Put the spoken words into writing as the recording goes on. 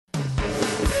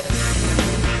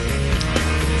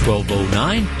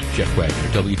12:09, Jeff Wagner,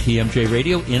 WTMJ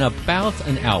Radio. In about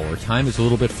an hour, time is a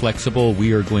little bit flexible.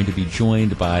 We are going to be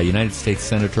joined by United States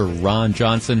Senator Ron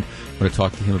Johnson. I'm going to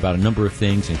talk to him about a number of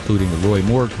things, including the Roy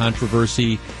Moore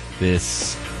controversy,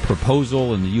 this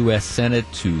proposal in the U.S. Senate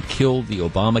to kill the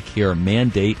Obamacare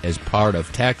mandate as part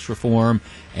of tax reform,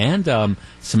 and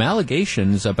some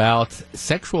allegations about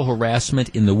sexual harassment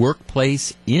in the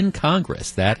workplace in Congress.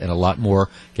 That and a lot more,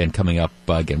 again, coming up.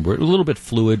 Again, we're a little bit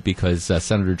fluid because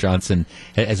Senator Johnson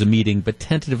has a meeting, but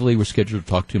tentatively we're scheduled to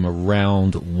talk to him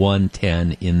around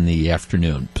 1:10 in the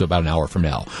afternoon, so about an hour from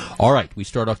now. All right, we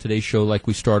start off today's show like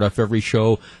we start off every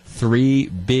show. 3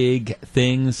 big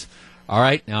things. All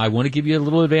right, now I want to give you a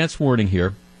little advance warning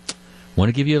here.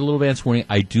 I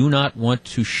do not want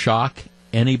to shock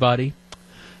anybody.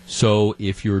 So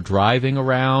if you're driving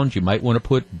around, you might want to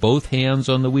put both hands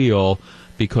on the wheel,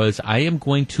 because I am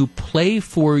going to play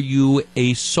for you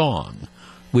a song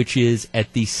which is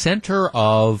at the center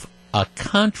of a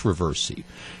controversy.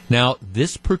 Now,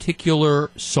 this particular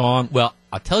song, well,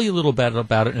 I'll tell you a little bit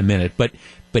about it in a minute, but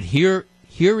here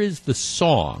is the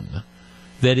song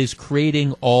that is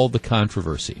creating all the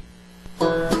controversy.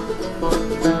 Old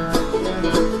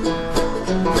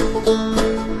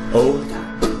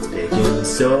cotton's picking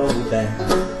so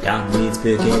bad. Cotton's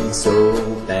picking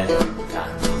so bad.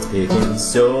 Cotton's picking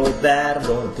so bad. I'm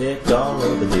gonna pick all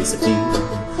over this field.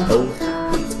 Old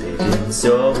cotton's picking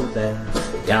so bad.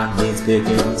 Cotton's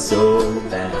picking so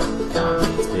bad.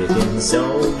 Cotton's picking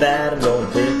so bad. I'm gonna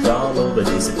pick all over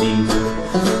this field.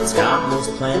 This cotton was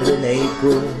planted in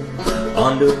April,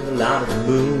 under the light of the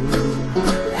moon.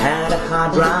 Had a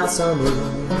hot, dry summer,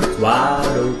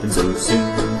 wide open so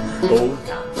soon. Old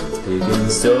cotton's picking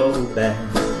so bad.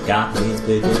 Cotton's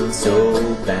picking so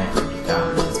bad.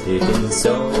 Cotton's picking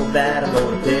so bad. I'm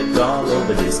gonna pick all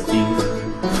over this field.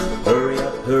 Hurry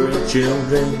up,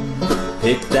 children,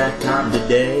 pick that cotton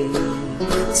today.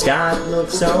 The sky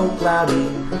looks so cloudy,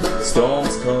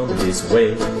 storms coming this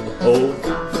way. Old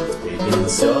cotton's picking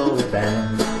so bad.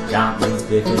 Cotton's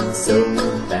picking so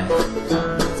bad.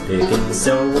 Cotton's picking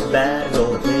so bad.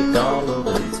 Gonna pick all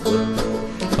over this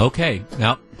world. Okay,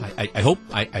 now I hope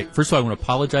first of all I want to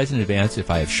apologize in advance if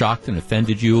I have shocked and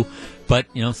offended you. But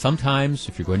sometimes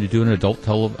if you're going to do an adult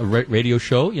radio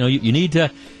show, you need to.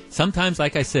 Sometimes,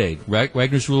 like I say,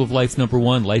 Wagner's Rule of Life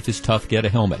 #1: life is tough. Get a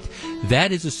helmet.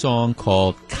 That is a song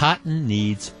called "Cotton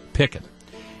Needs Pickin'."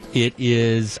 It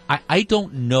is. I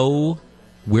don't know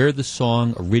where the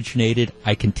song originated.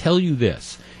 I can tell you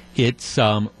this. It's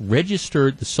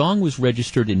registered, the song was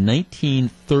registered in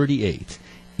 1938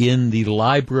 in the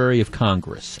Library of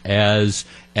Congress as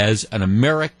an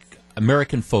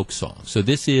American folk song. So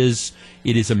it is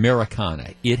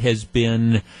Americana. It has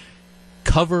been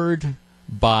covered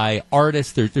by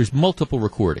artists. There's multiple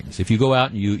recordings. If you go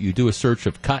out and you do a search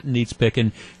of "Cotton Needs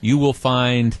Pickin'," you will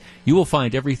find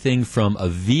everything from a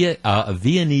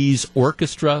Viennese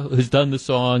orchestra who's done the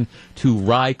song to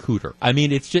Ry Cooder. I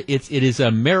mean, it is an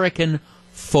American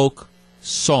folk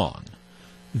song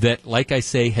that, like I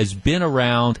say, has been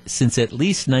around since at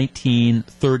least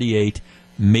 1938,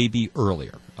 maybe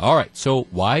earlier. All right, so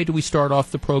why do we start off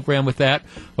the program with that?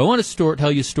 Well, I want to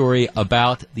tell you a story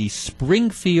about the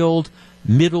Springfield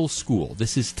Middle School.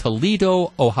 This is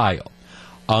Toledo, Ohio.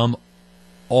 On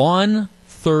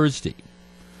Thursday,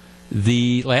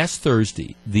 last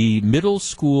Thursday, the middle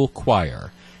school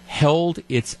choir held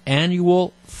its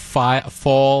annual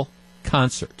fall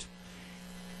concert.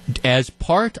 As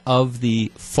part of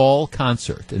the fall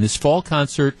concert, and this fall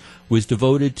concert was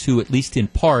devoted to, at least in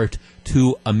part,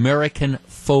 to American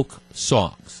folk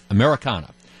songs, Americana.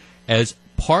 As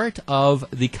part of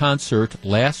the concert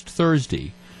last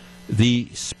Thursday, the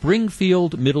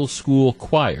Springfield Middle School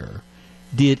Choir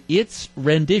did its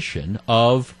rendition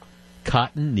of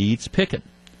 "Cotton Needs Pickin'."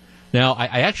 Now,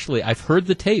 I've heard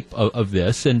the tape of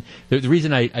this, and the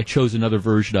reason I chose another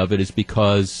version of it is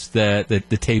because the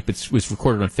tape was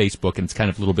recorded on Facebook, and it's kind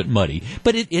of a little bit muddy.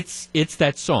 But it's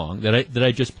that song that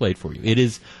I just played for you. It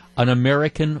is an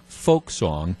American folk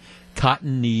song,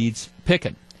 "Cotton Needs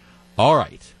Pickin'." All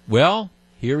right. Well,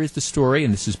 here is the story,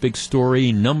 and this is big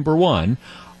story #1.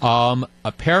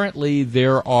 Apparently,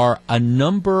 there are a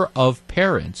number of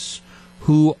parents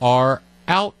who are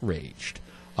outraged.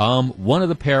 One of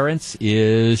the parents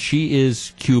she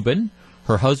is Cuban.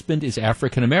 Her husband is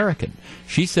African American.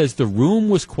 She says the room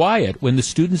was quiet when the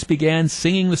students began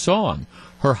singing the song.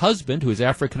 Her husband, who is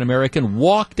African American,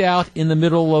 walked out in the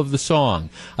middle of the song.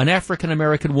 An African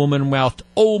American woman mouthed,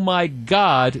 "Oh my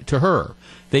God," to her.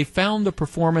 They found the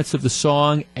performance of the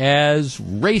song as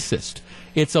racist.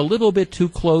 It's a little bit too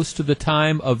close to the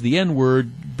time of the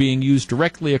N-word being used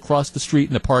directly across the street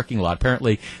in the parking lot.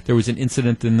 Apparently, there was an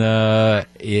incident in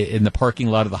the parking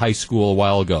lot of the high school a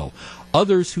while ago.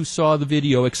 Others who saw the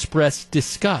video expressed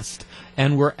disgust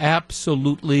and were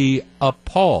absolutely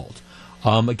appalled.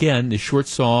 Again, this short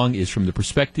song is from the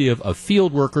perspective of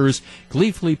field workers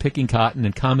gleefully picking cotton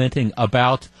and commenting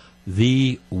about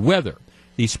the weather.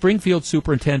 The Springfield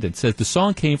superintendent says the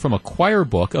song came from a choir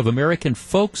book of American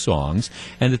folk songs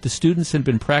and that the students had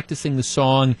been practicing the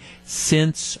song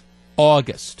since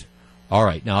August. All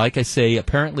right. Now, like I say,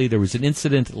 apparently there was an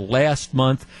incident last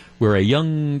month where a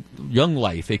Young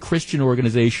Life, a Christian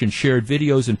organization, shared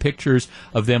videos and pictures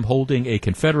of them holding a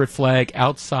Confederate flag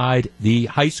outside the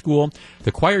high school.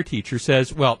 The choir teacher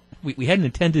says, well, we hadn't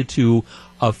intended to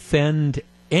offend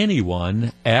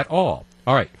anyone at all.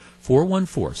 All right.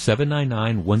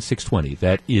 414-799-1620.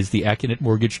 That is the Acunet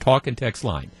Mortgage talk and text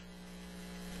line.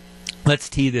 Let's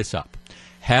tee this up.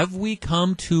 Have we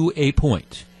come to a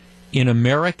point in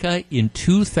America in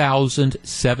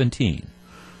 2017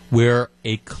 where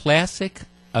a classic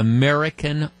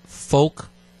American folk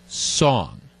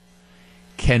song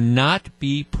cannot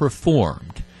be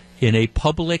performed in a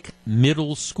public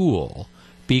middle school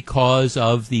because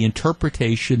of the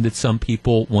interpretation that some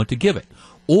people want to give it?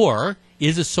 Or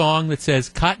is a song that says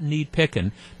cotton needs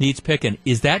pickin',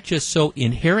 is that just so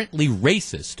inherently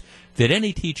racist that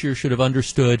any teacher should have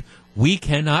understood we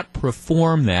cannot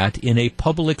perform that in a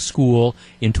public school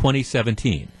in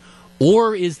 2017?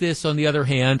 Or is this, on the other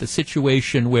hand, a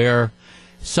situation where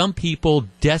some people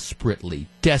desperately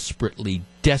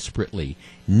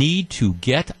need to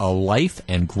get a life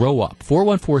and grow up?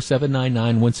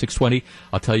 414-799-1620.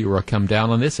 I'll tell you where I'll come down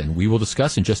on this, and we will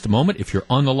discuss in just a moment. If you're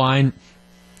on the line,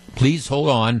 please hold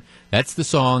on. That's the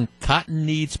song, Cotton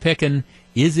Needs Pickin'.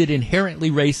 Is it inherently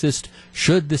racist?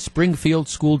 Should the Springfield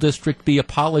School District be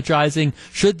apologizing?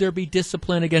 Should there be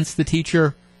discipline against the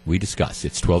teacher? We discuss.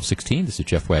 It's 12:16. This is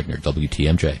Jeff Wagner,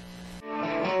 WTMJ.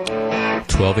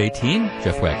 12:18,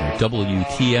 Jeff Wagner,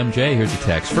 WTMJ. Here's a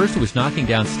text. First, it was knocking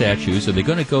down statues. Are they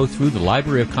going to go through the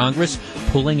Library of Congress,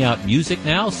 pulling out music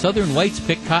now? Southern whites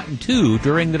picked cotton, too,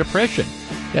 during the Depression.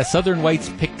 Yeah, Southern whites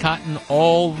pick cotton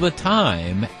all the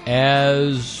time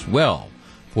as well.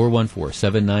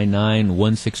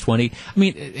 414-799-1620. I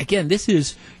mean, again, this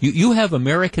is, you have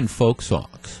American folk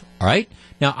songs, all right?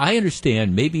 Now, I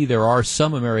understand maybe there are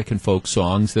some American folk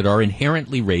songs that are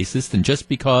inherently racist, and just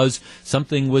because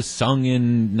something was sung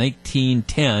in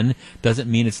 1910 doesn't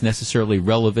mean it's necessarily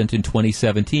relevant in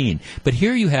 2017. But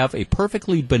here you have a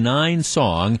perfectly benign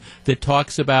song that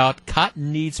talks about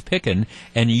cotton needs pickin',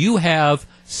 and you have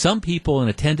some people in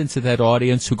attendance at that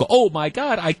audience who go, oh, my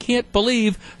God, I can't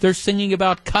believe they're singing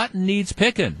about cotton needs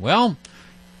pickin'. Well,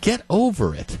 get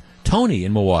over it. Tony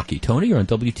in Milwaukee. Tony, you're on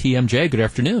WTMJ. Good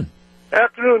afternoon.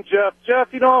 Afternoon, Jeff.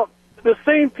 Jeff, you know, the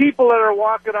same people that are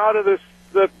walking out of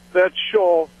that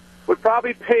show would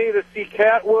probably pay to see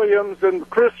Cat Williams and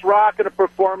Chris Rock in a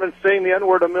performance saying the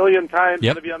N-word a million times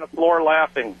and to be on the floor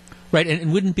laughing. Right,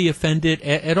 and wouldn't be offended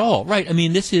at all. Right, I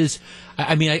mean, this is,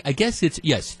 I guess it's,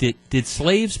 yes, did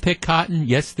slaves pick cotton?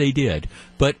 Yes, they did.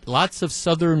 But lots of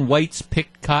Southern whites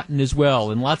picked cotton as well,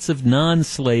 and lots of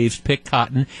non-slaves picked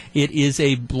cotton. It is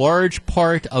a large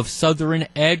part of Southern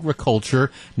agriculture,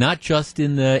 not just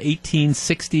in the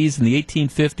 1860s and the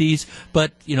 1850s,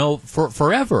 but, you know,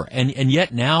 forever. And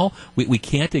yet now we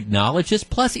can't acknowledge this.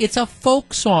 Plus, it's a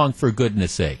folk song, for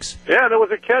goodness sakes. Yeah, and it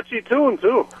was a catchy tune,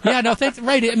 too. Yeah, no, that's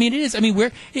right. I mean, it is. I mean,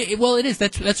 it is.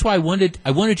 That's why I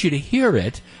wanted you to hear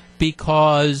it,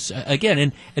 because again,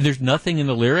 and there's nothing in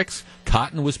the lyrics.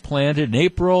 Cotton was planted in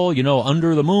April, you know,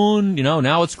 under the moon, you know,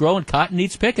 now it's growing. Cotton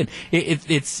needs picking.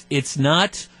 It's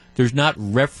not. There's not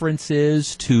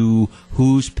references to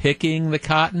who's picking the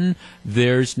cotton.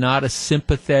 There's not a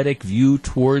sympathetic view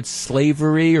towards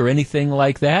slavery or anything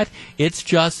like that. It's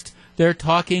just they're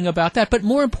talking about that. But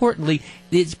more importantly,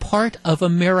 it's part of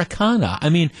Americana. I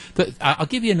mean, I'll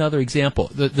give you another example.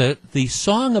 The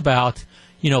song about,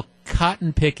 you know,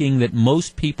 cotton picking that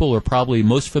most people are probably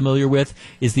most familiar with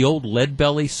is the old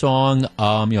Leadbelly song,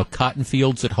 you know, Cotton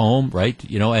Fields at Home, right?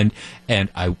 You know, and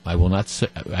I will not,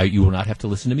 you will not have to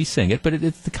listen to me sing it, but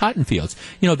it's the Cotton Fields.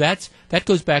 You know, that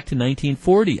goes back to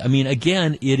 1940. I mean,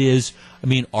 again, it is, I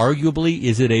mean, arguably,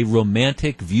 is it a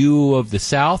romantic view of the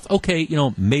South? Okay, you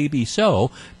know, maybe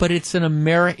so, but it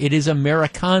is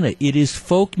Americana. It is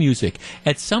folk music.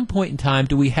 At some point in time,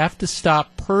 do we have to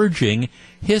stop purging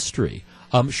history?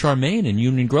 Charmaine in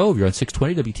Union Grove, you're on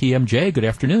 620 WTMJ. Good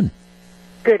afternoon.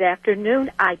 Good afternoon.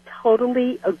 I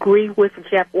totally agree with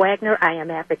Jeff Wagner. I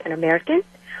am African American.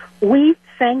 We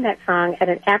sang that song at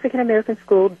an African-American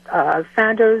school,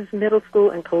 Saunders Middle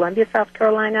School in Columbia, South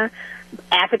Carolina.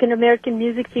 African-American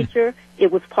music teacher.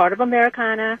 It was part of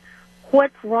Americana.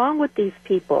 What's wrong with these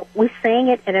people? We sang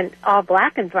it in an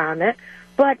all-black environment,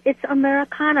 but it's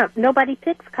Americana. Nobody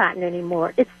picks cotton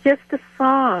anymore. It's just a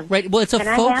song. Right. Well, it's a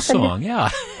folk song, yeah.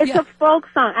 It's a folk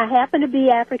song. I happen to be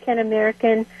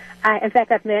African-American. In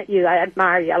fact, I've met you. I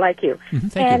admire you. I like you.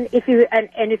 Thank you.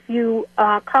 If you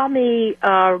call me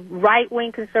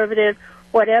right-wing conservative,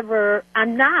 whatever,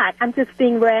 I'm not. I'm just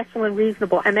being rational and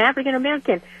reasonable. I'm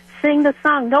African-American. Sing the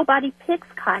song. Nobody picks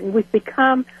cotton. We've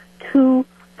become too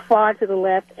far to the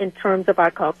left in terms of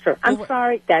our culture. I'm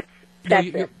sorry. That's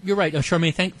you're right.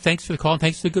 Charmaine, thanks for the call and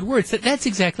thanks for the good words. That's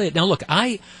exactly it. Now, look,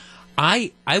 I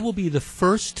will be the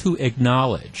first to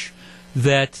acknowledge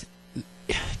that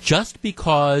just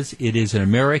because it is an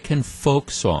American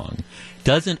folk song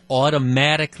doesn't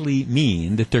automatically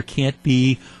mean that there can't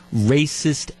be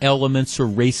racist elements or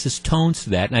racist tones to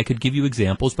that. And I could give you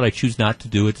examples, but I choose not to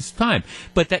do it this time.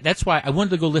 But that's why I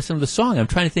wanted to go listen to the song. I'm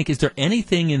trying to think, is there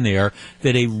anything in there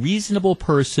that a reasonable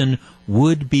person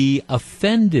would be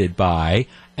offended by?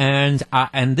 And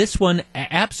this one,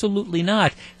 absolutely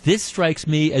not. This strikes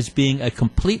me as being a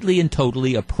completely and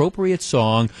totally appropriate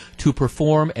song to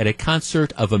perform at a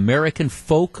concert of American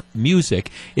folk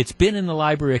music. It's been in the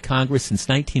Library of Congress since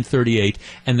 1938,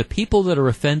 and the people that are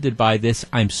offended by this,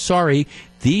 I'm sorry,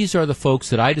 these are the folks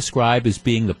that I describe as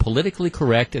being the politically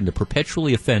correct and the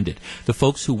perpetually offended. The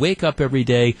folks who wake up every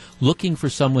day looking for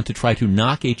someone to try to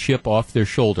knock a chip off their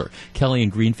shoulder. Kelly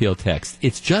and Greenfield text.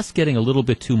 It's just getting a little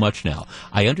bit too much now.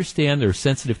 I understand there are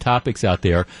sensitive topics out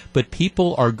there, but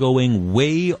people are going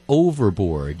way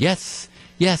overboard. Yes,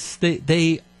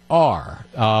 they are.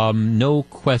 No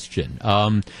question.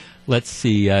 Let's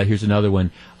see. Here's another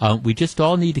one. We just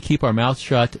all need to keep our mouths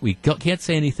shut. We can't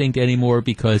say anything anymore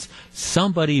because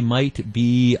somebody might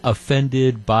be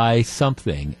offended by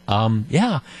something.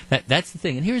 That's the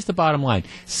thing. And here's the bottom line.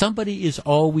 Somebody is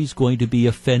always going to be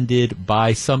offended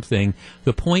by something.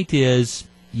 The point is,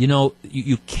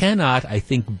 you cannot, I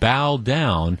think, bow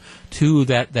down to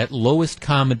that lowest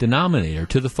common denominator,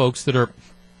 to the folks that are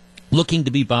looking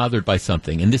to be bothered by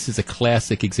something. And this is a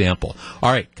classic example.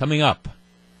 All right, coming up.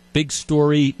 Big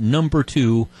story number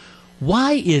 2.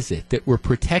 Why is it that we're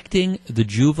protecting the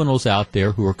juveniles out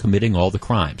there who are committing all the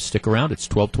crimes? Stick around. It's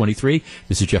 12:23.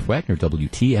 This is Jeff Wagner,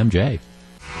 WTMJ.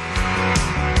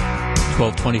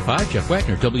 12:25. Jeff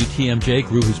Wagner, WTMJ.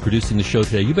 Gru, who's producing the show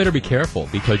today. You better be careful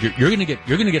because you're going to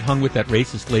get hung with that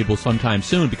racist label sometime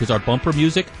soon because our bumper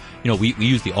music. We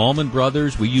use the Allman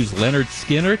Brothers. We use Leonard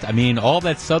Skinner. I mean, all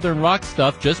that Southern rock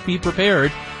stuff. Just be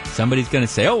prepared. Somebody's going to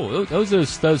say, oh, those are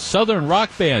those Southern rock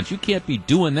bands. You can't be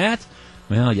doing that.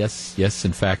 Well, yes,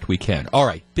 in fact, we can. All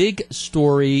right, big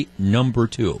story number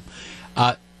 2.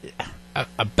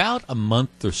 About a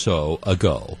month or so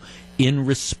ago, in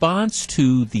response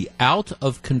to the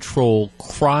out-of-control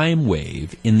crime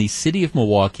wave in the city of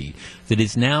Milwaukee that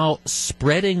is now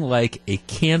spreading like a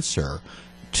cancer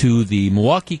to the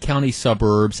Milwaukee County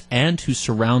suburbs and to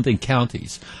surrounding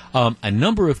counties, a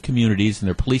number of communities and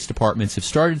their police departments have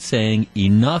started saying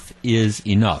enough is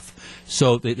enough.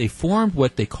 So they formed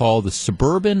what they call the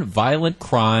Suburban Violent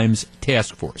Crimes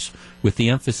Task Force, with the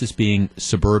emphasis being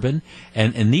suburban.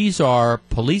 And these are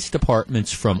police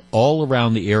departments from all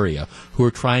around the area who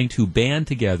are trying to band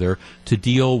together to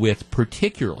deal with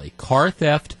particularly car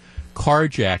theft,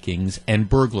 carjackings, and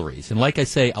burglaries. And like I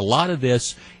say, a lot of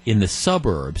this in the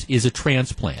suburbs is a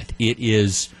transplant. It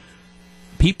is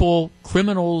people,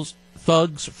 criminals,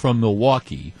 thugs from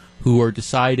Milwaukee who are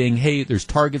deciding, hey, there's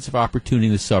targets of opportunity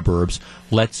in the suburbs,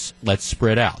 let's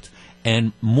spread out.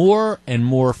 And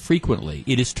more frequently,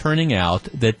 it is turning out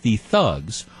that the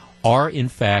thugs are, in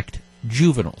fact,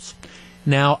 juveniles.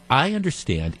 Now, I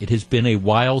understand it has been a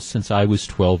while since I was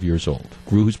 12 years old.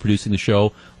 Gru, who's producing the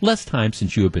show, less time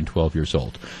since you have been 12 years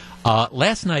old.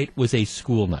 Last night was a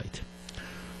school night.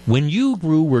 When you,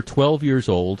 Gru, were 12 years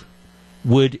old,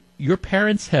 would your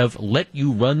parents have let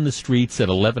you run the streets at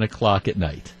 11 o'clock at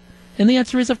night? And the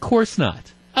answer is, of course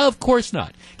not. Of course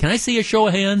not. Can I see a show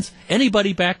of hands?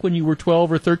 Anybody back when you were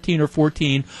 12 or 13 or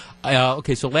 14?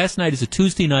 Okay, so last night is a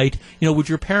Tuesday night. Would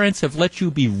your parents have let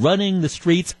you be running the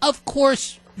streets? Of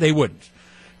course they wouldn't,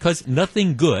 because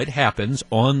nothing good happens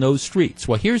on those streets.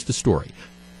 Well, here's the story.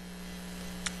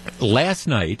 Last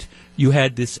night, you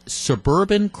had this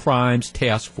Suburban Crimes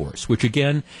Task Force, which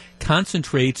again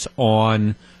concentrates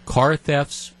on car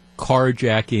thefts,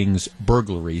 carjackings,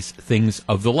 burglaries, things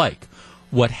of the like.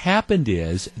 What happened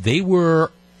is they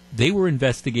were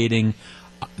investigating.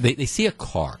 They see a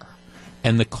car,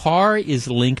 and the car is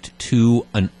linked to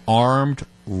an armed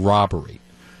robbery.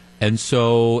 And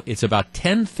so it's about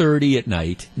 10:30 at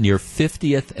night near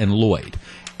 50th and Lloyd.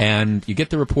 And you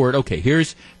get the report, okay,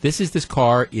 this is this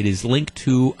car. It is linked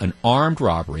to an armed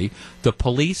robbery. The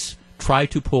police try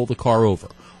to pull the car over.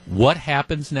 What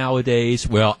happens nowadays?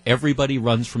 Well, everybody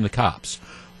runs from the cops.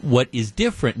 What is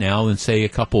different now than, say, a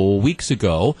couple weeks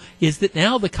ago is that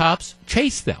now the cops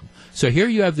chase them. So here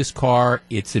you have this car.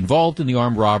 It's involved in the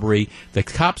armed robbery. The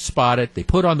cops spot it. They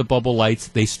put on the bubble lights.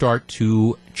 They start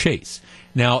to chase.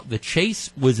 Now, the chase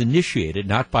was initiated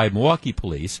not by Milwaukee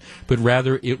police, but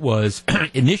rather it was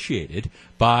initiated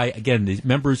by, again, the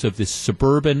members of this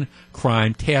suburban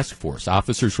crime task force,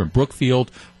 officers from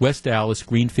Brookfield, West Dallas,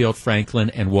 Greenfield, Franklin,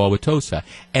 and Wauwatosa,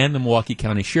 and the Milwaukee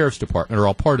County Sheriff's Department are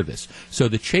all part of this. So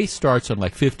the chase starts on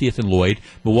like 50th and Lloyd.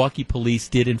 Milwaukee police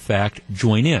did, in fact,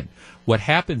 join in. What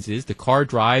happens is the car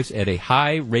drives at a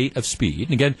high rate of speed.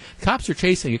 And again, cops are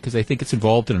chasing it because they think it's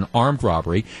involved in an armed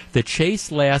robbery. The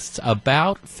chase lasts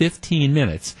about 15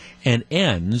 minutes and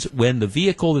ends when the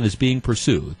vehicle that is being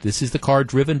pursued, this is the car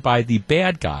driven by the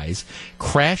bad guys,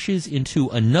 crashes into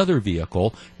another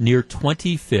vehicle near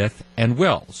 25th and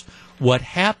Wells. What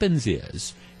happens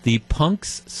is the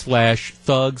punks /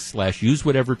 thugs / use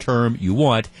whatever term you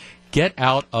want, get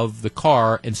out of the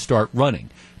car and start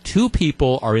running. 2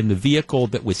 people are in the vehicle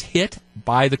that was hit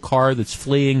by the car that's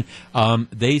fleeing.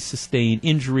 They sustain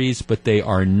injuries, but they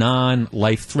are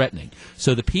non-life-threatening.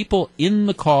 So the people in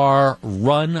the car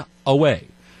run away.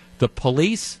 The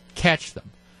police catch them.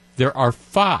 There are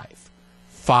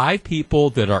 5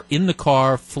 people that are in the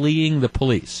car fleeing the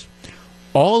police.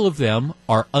 All of them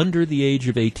are under the age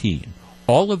of 18.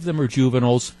 All of them are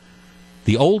juveniles.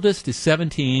 The oldest is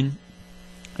 17.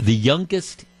 The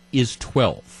youngest is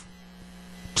 12.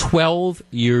 12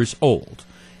 years old,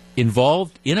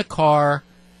 involved in a car,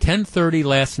 10:30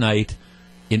 last night,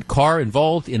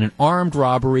 involved in an armed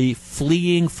robbery,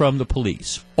 fleeing from the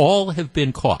police. All have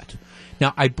been caught.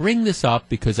 Now, I bring this up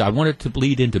because I wanted to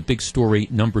bleed into big story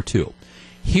number 2.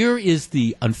 Here is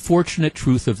the unfortunate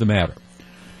truth of the matter.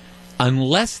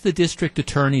 Unless the district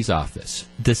attorney's office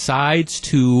decides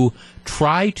to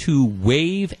try to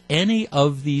waive any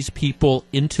of these people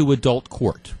into adult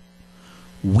court,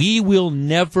 we will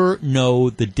never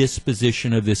know the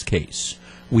disposition of this case.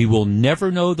 We will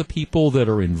never know the people that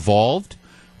are involved.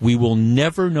 We will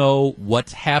never know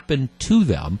what's happened to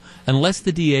them unless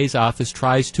the DA's office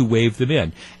tries to waive them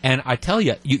in. And I tell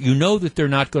you, you know that they're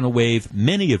not going to waive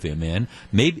many of them in.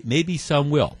 Maybe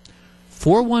some will.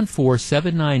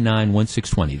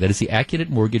 414-799-1620. That is the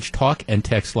Accurate Mortgage talk and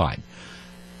text line.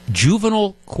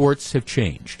 Juvenile courts have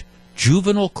changed.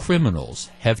 Juvenile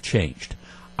criminals have changed.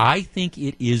 I think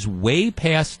it is way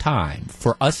past time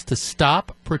for us to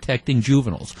stop protecting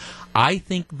juveniles. I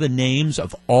think the names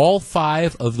of all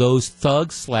 5 of those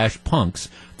thugs / punks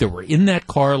that were in that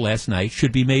car last night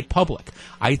should be made public.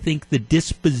 I think the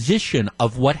disposition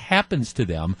of what happens to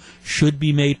them should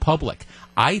be made public.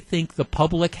 I think the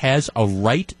public has a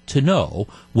right to know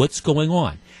what's going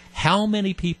on. How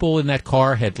many people in that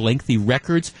car had lengthy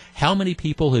records? How many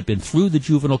people had been through the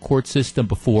juvenile court system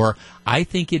before? I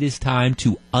think it is time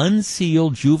to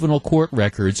unseal juvenile court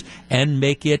records and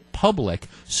make it public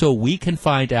so we can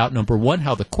find out, number 1,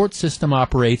 how the court system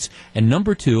operates, and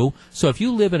number 2, so if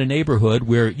you live in a neighborhood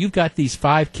where you've got these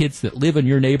 5 kids that live in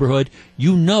your neighborhood,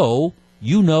 you know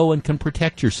and can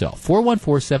protect yourself.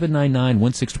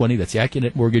 414-799-1620. That's the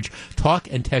Accurate Mortgage talk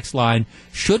and text line.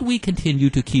 Should we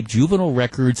continue to keep juvenile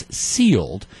records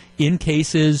sealed in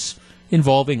cases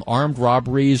involving armed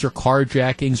robberies or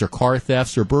carjackings or car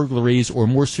thefts or burglaries or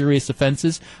more serious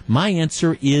offenses? My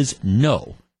answer is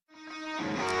no.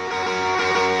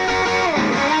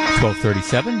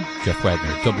 1237, Jeff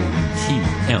Wagner,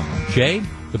 WTMJ.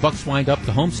 The Bucks wind up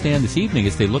the homestand this evening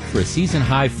as they look for a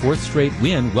season-high 4th straight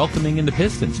win, welcoming in the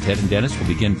Pistons. Ted and Dennis will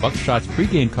begin Buckshot's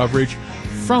pregame coverage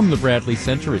from the Bradley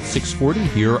Center at 6:40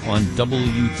 here on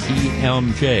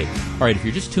WTMJ. All right, if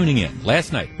you're just tuning in,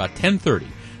 last night, about 10:30,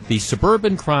 the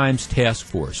Suburban Crimes Task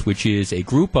Force, which is a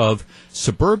group of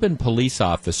suburban police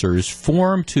officers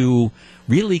formed to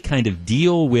really kind of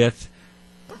deal with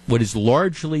what is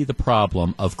largely the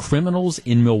problem of criminals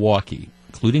in Milwaukee,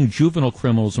 including juvenile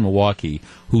criminals in Milwaukee,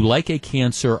 who, like a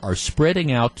cancer, are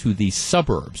spreading out to the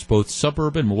suburbs, both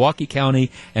suburban Milwaukee County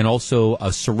and also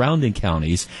surrounding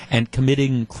counties, and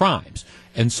committing crimes.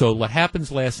 And so what happens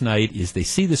last night is they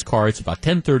see this car. It's about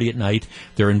 10:30 at night.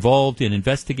 They're involved in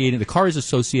investigating. The car is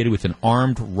associated with an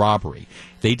armed robbery.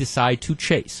 They decide to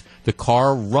chase. The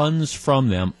car runs from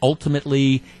them.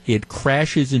 Ultimately, it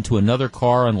crashes into another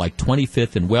car on like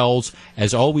 25th and Wells.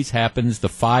 As always happens, the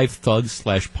 5 thugs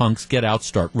 / punks get out,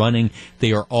 start running.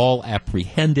 They are all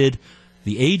apprehended.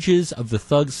 the ages of the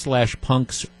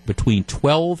thugs/punks between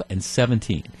 12 and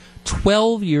 17.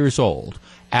 12 years old,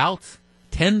 out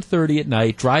 10:30 at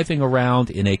night, driving around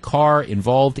in a car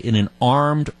involved in an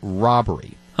armed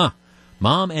robbery.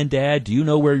 Mom and Dad, do you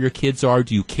know where your kids are?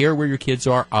 Do you care where your kids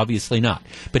are? Obviously not.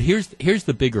 But here's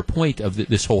the bigger point of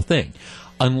this whole thing.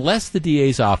 Unless the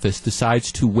DA's office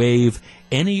decides to waive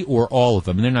any or all of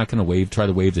them, and they're not going to try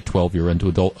to waive the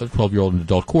 12-year-old in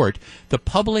adult court, the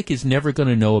public is never going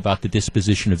to know about the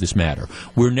disposition of this matter.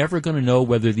 We're never going to know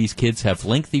whether these kids have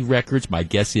lengthy records. My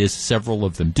guess is several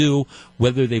of them do.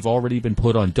 Whether they've already been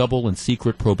put on double and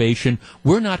secret probation.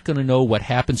 We're not going to know what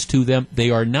happens to them.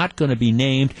 They are not going to be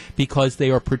named because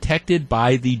they are protected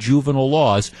by the juvenile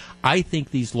laws. I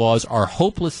think these laws are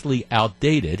hopelessly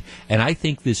outdated, and I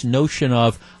think this notion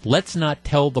of let's not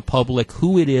tell the public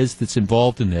who it is that's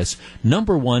involved in this,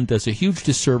 number one, does a huge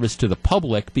disservice to the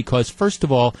public because, first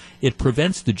of all, it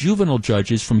prevents the juvenile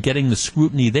judges from getting the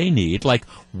scrutiny they need. Like,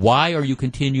 why are you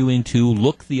continuing to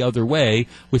look the other way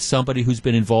with somebody who's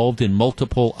been involved in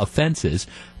multiple offenses?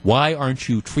 Why aren't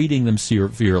you treating them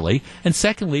severely? And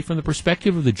secondly, from the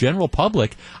perspective of the general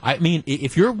public, I mean,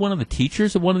 if you're one of the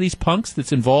teachers of one of these punks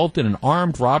that's involved in an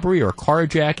armed robbery or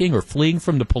carjacking or fleeing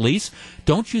from the police,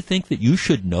 don't you think that you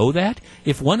should know that?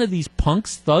 If one of these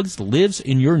thugs lives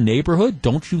in your neighborhood,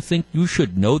 don't you think you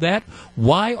should know that?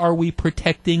 Why are we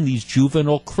protecting these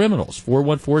juvenile criminals?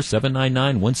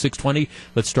 414-799-1620.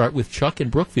 Let's start with Chuck in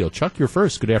Brookfield. Chuck, you're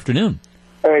first. Good afternoon.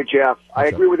 Hey, Jeff. I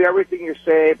agree with everything you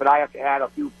say, but I have to add a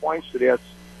few points to this.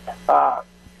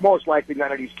 Most likely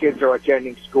none of these kids are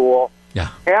attending school. Yeah.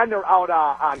 And they're out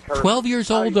on curfew. 12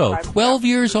 years old, though. 12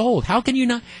 years old. How can you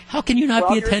not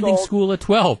be attending school at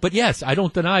 12? But yes, I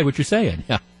don't deny what you're saying.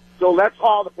 Yeah. So let's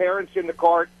haul the parents in the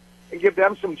court and give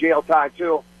them some jail time,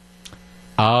 too.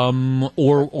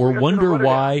 Or wonder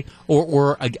why,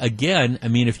 or again, I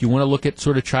mean, if you want to look at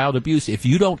sort of child abuse, if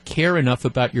you don't care enough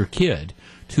about your kid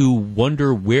to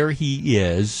wonder where he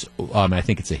is, I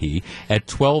think it's a he, at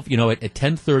 12, at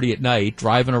 10:30 at night,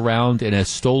 driving around in a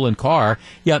stolen car,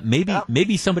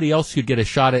 maybe somebody else could get a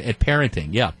shot at parenting,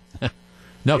 yeah.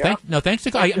 Thanks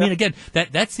to. I mean, again,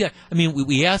 that's the. I mean,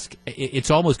 we ask.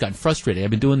 It's almost gotten frustrating. I've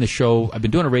been doing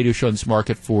a radio show in this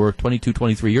market for 22,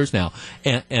 23 years now,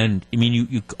 and I mean,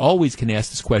 you always can ask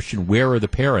this question: where are the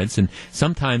parents? And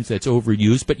sometimes that's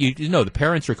overused, but you know, the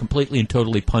parents are completely and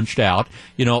totally punched out.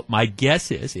 My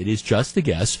guess is it is just a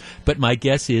guess, but my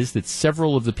guess is that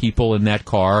several of the people in that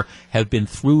car have been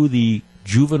through the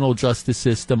juvenile justice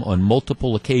system on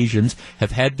multiple occasions,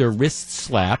 have had their wrists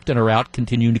slapped, and are out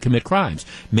continuing to commit crimes.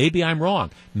 Maybe I'm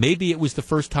wrong. Maybe it was the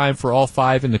first time for all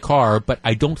five in the car, but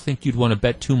I don't think you'd want to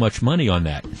bet too much money on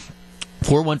that.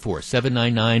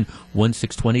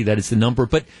 414-799-1620, that is the number.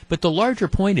 But the larger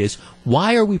point is,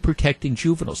 why are we protecting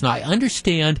juveniles? Now, I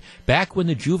understand back when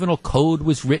the juvenile code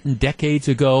was written decades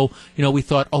ago, we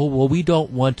thought, we don't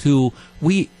want to,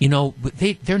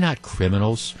 they're not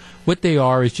criminals. What they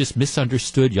are is just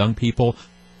misunderstood young people.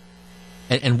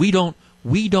 And we want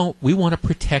to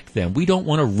protect them. We don't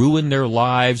want to ruin their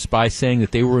lives by saying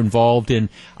that they were involved in,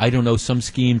 some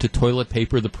scheme to toilet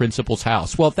paper the principal's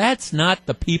house. Well, that's not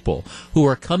the people who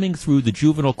are coming through the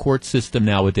juvenile court system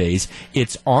nowadays.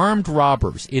 It's armed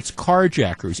robbers. It's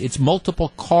carjackers. It's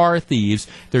multiple car thieves.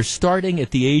 They're starting at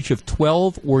the age of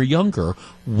 12 or younger.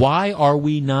 Why are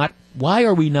we not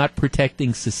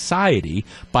protecting society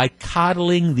by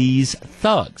coddling these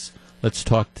thugs? Let's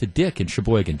talk to Dick in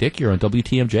Sheboygan. Dick, you're on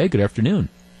WTMJ. Good afternoon.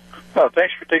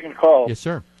 Thanks for taking the call. Yes,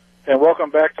 sir. And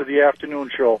welcome back to the afternoon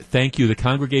show. Thank you. The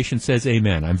congregation says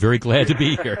amen. I'm very glad to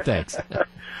be here. Thanks.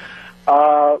 What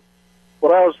I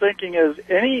was thinking is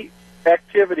any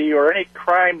activity or any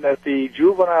crime that the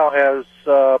juvenile has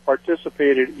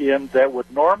participated in that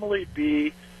would normally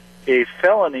be a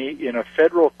felony in a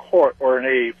federal court or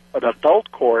in an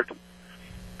adult court,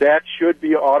 that should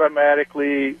be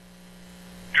automatically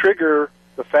trigger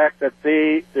the fact that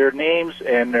their names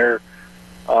and their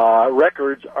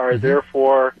records are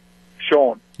therefore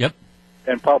shown. Yep.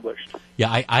 And published.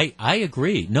 Yeah, I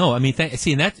agree. No, I mean,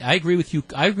 I agree with you.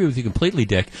 I agree with you completely,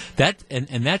 Dick. That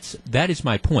is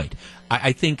my point.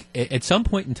 I think at some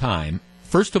point in time,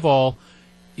 first of all,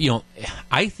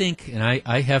 I think, and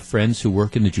I have friends who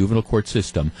work in the juvenile court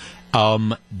system,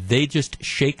 they just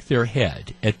shake their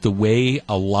head at the way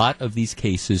a lot of these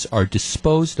cases are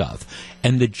disposed of.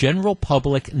 And the general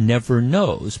public never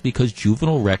knows because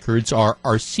juvenile records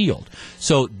are sealed.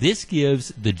 So this gives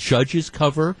the judges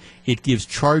cover. It gives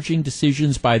charging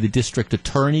decisions by the district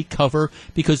attorney cover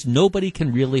because nobody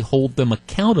can really hold them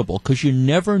accountable because you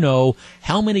never know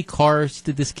how many cars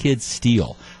did this kid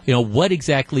steal. what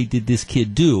exactly did this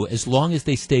kid do, as long as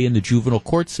they stay in the juvenile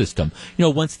court system.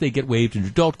 Once they get waived into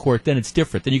adult court, then it's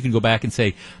different. Then you can go back and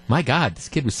say, my God, this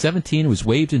kid was 17, was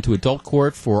waived into adult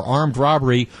court for armed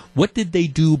robbery. What did they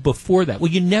do before that?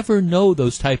 Well, you never know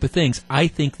those type of things. I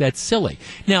think that's silly.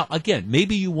 Now, again,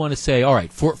 maybe you want to say, all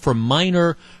right, for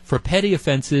petty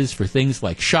offenses, for things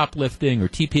like shoplifting or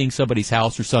TPing somebody's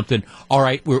house or something, all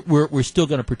right, we're still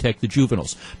going to protect the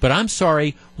juveniles. But I'm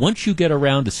sorry, once you get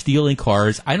around to stealing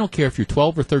cars, I don't care if you're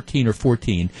 12 or 13 or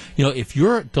 14, if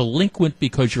you're delinquent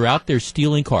because you're out there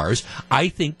stealing cars, I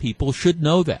think people should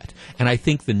know that. And I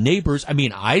think the neighbors,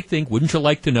 wouldn't you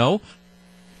like to know?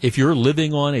 If you're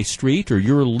living on a street or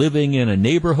you're living in a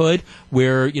neighborhood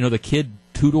where, the kid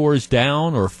 2 doors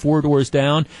down or 4 doors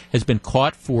down has been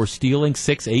caught for stealing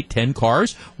 6, 8, 10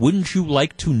 cars, wouldn't you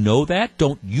like to know that?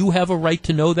 Don't you have a right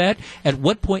to know that? At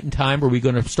what point in time are we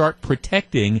going to start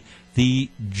protecting the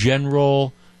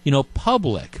general,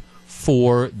 public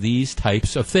for these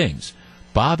types of things?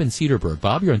 Bob in Cedarburg.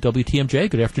 Bob, you're on WTMJ.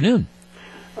 Good afternoon.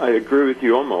 I agree with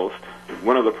you almost.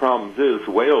 One of the problems is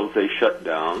Wales, they shut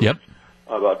down. Yep.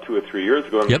 About 2 or 3 years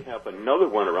ago, and yep. we have another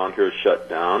one around here shut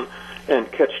down.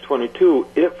 And Catch-22,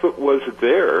 if it was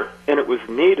there and it was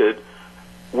needed,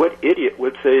 what idiot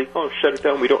would say, "Oh, shut it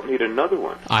down. We don't need another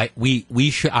one"? I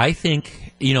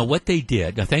think what they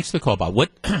did. Now, thanks for the call, Bob.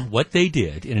 What they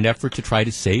did in an effort to try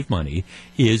to save money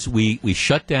is we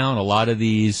shut down a lot of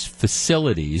these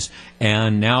facilities,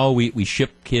 and now we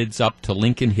ship kids up to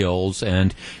Lincoln Hills,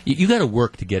 and you got to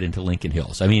work to get into Lincoln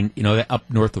Hills. Up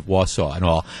north of Wausau and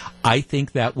all. I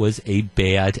think that was a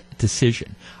bad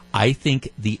decision. I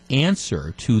think the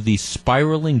answer to the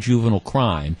spiraling juvenile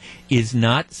crime is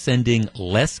not sending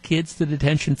less kids to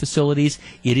detention facilities.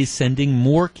 It is sending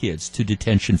more kids to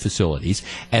detention facilities,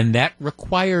 and that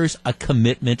requires a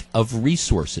commitment of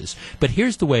resources. But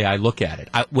here's the way I look at it.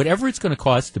 Whatever it's going to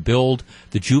cost to build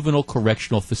the juvenile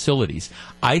correctional facilities,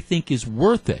 I think is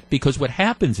worth it, because what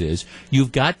happens is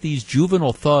you've got these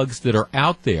juvenile thugs that are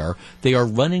out there. They are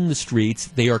running the streets.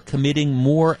 They are committing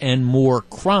more and more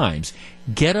crimes.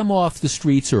 Get them off the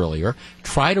streets earlier.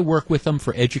 Try to work with them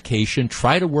for education.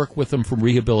 Try to work with them for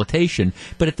rehabilitation.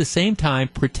 But at the same time,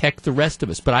 protect the rest of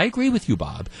us. But I agree with you,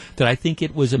 Bob, that I think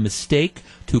it was a mistake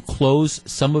to close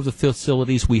some of the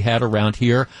facilities we had around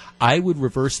here. I would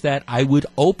reverse that. I would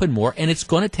open more, and it's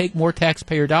going to take more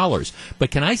taxpayer dollars.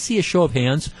 But can I see a show of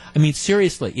hands?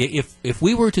 Seriously, if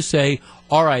we were to say,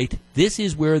 all right, this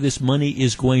is where this money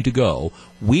is going to go.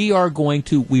 We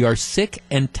are sick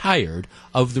and tired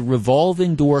of the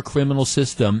revolving door criminal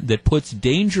system that puts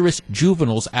dangerous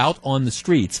juveniles out on the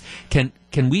streets. Can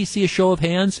we see a show of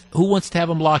hands? Who wants to have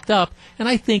them locked up? And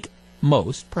I think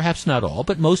most, perhaps not all,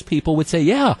 but most people would say,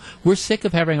 yeah, we're sick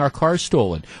of having our cars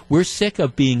stolen. We're sick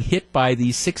of being hit by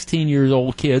these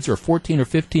 16-year-old kids or 14 or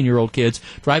 15-year-old kids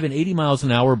driving 80 miles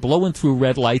an hour, blowing through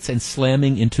red lights and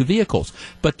slamming into vehicles.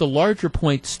 But the larger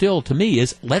point still to me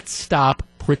is let's stop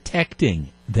protecting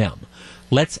them.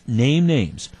 Let's name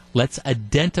names. Let's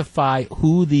identify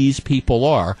who these people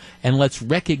are, and let's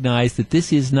recognize that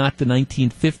this is not the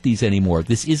 1950s anymore.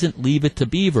 This isn't Leave It to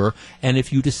Beaver, and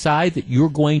if you decide that you're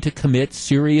going to commit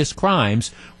serious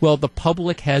crimes, well, the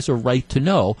public has a right to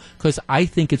know, because I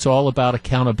think it's all about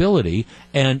accountability.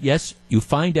 And yes, you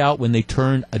find out when they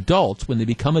turn adults, when they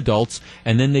become adults,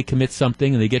 and then they commit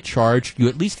something and they get charged, you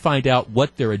at least find out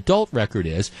what their adult record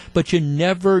is, but you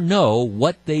never know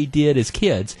what they did as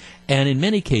kids. And in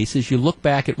many cases, you look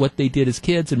back at what they did as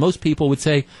kids, and most people would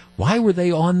say, why were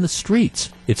they on the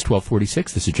streets? It's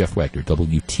 12:46. This is Jeff Wagner,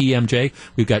 WTMJ.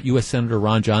 We've got U.S. Senator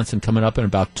Ron Johnson coming up in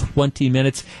about 20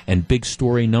 minutes, and big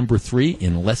story number 3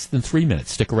 in less than 3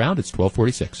 minutes. Stick around. It's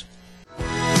 12:46.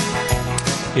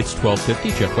 It's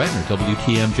 12:50. Jeff Wagner,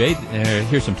 WTMJ.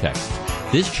 Here's some text.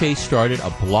 This chase started a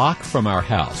block from our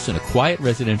house in a quiet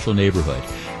residential neighborhood.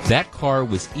 That car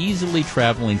was easily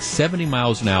traveling 70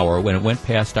 miles an hour when it went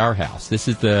past our house. This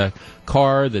is the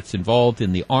car that's involved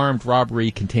in the armed robbery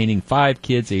containing 5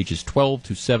 kids ages 12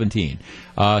 to 17.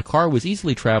 Car was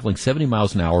easily traveling 70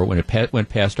 miles an hour when it went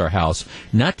past our house,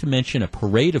 not to mention a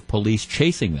parade of police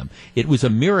chasing them. It was a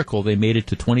miracle they made it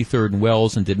to 23rd and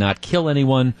Wells and did not kill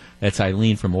anyone. That's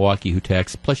Eileen from Milwaukee who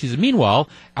texts. Plus, she says, meanwhile,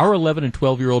 our 11 and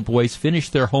 12-year-old boys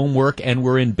finished their homework and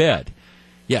were in bed.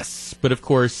 Yes, but of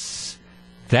course,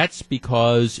 that's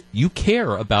because you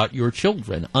care about your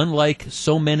children, unlike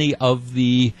so many of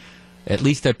at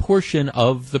least a portion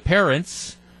of the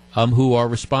parents who are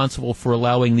responsible for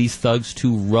allowing these thugs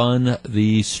to run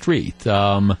the street.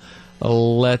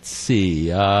 Let's see.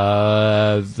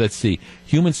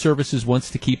 Human Services wants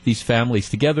to keep these families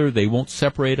together. They won't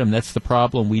separate them. That's the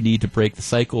problem. We need to break the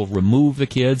cycle, remove the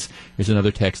kids. Here's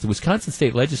another text. The Wisconsin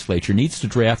State Legislature needs to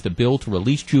draft a bill to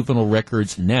release juvenile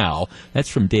records now. That's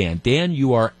from Dan. Dan,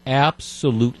 you are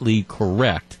absolutely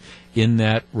correct in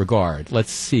that regard.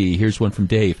 Let's see. Here's one from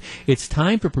Dave. It's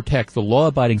time to protect the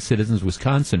law-abiding citizens of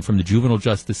Wisconsin from the juvenile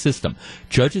justice system.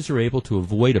 Judges are able to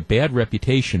avoid a bad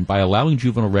reputation by allowing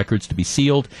juvenile records to be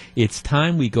sealed. It's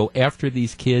time we go after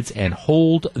these kids and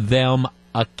hold them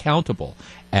accountable.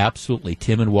 Absolutely.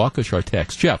 Tim and Waukesha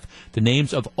text. Jeff, the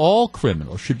names of all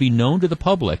criminals should be known to the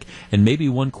public and maybe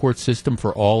one court system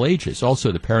for all ages.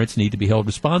 Also, the parents need to be held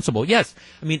responsible. Yes.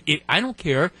 I mean, I don't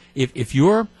care if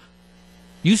you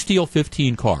steal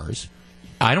 15 cars.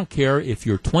 I don't care if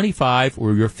you're 25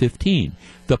 or you're 15.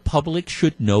 The public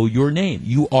should know your name.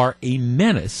 You are a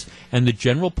menace, and the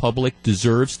general public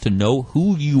deserves to know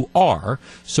who you are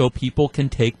so people can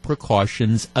take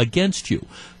precautions against you.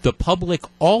 The public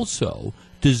also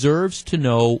deserves to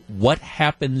know what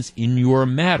happens in your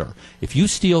matter. If you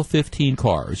steal 15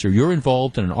 cars or you're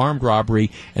involved in an armed robbery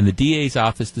and the DA's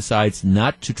office decides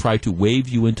not to try to waive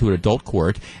you into an adult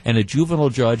court and a juvenile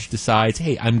judge decides,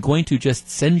 hey, I'm going to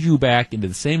just send you back into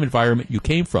the same environment you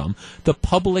came from, the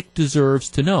public deserves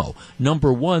to know.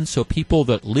 Number one, so people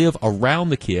that live around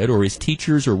the kid or his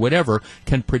teachers or whatever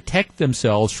can protect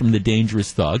themselves from the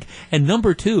dangerous thug. And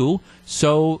number two,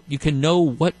 so you can know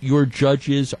what your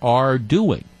judges are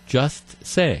doing. Just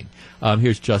saying.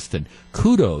 Here's Justin.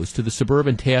 Kudos to the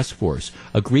Suburban Task Force.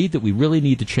 Agreed that we really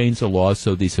need to change the laws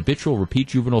so these habitual repeat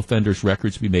juvenile offenders'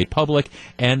 records be made public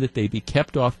and that they be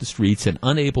kept off the streets and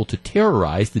unable to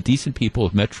terrorize the decent people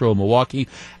of Metro Milwaukee.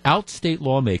 Outstate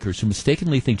lawmakers who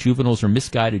mistakenly think juveniles are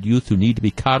misguided youth who need to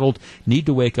be coddled need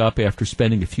to wake up after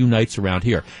spending a few nights around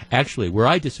here. Actually, where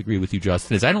I disagree with you,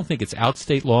 Justin, is I don't think it's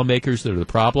outstate lawmakers that are the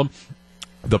problem.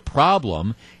 The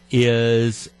problem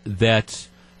is that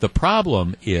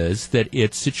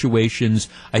it's situations,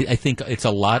 I think it's a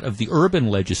lot of the urban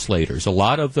legislators, a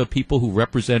lot of the people who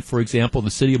represent, for example, the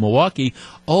city of Milwaukee.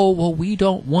 Oh, well, we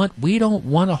don't want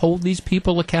to hold these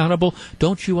people accountable.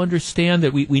 Don't you understand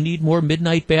that we need more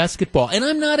midnight basketball? And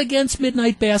I'm not against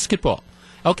midnight basketball.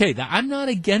 Okay, I'm not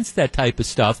against that type of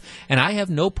stuff, and I have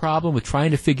no problem with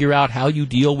trying to figure out how you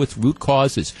deal with root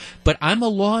causes. But I'm a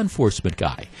law enforcement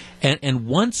guy, and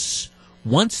once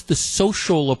the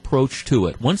social approach to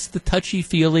it, once the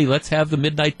touchy-feely, let's have the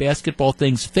midnight basketball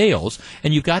things fails,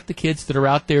 and you've got the kids that are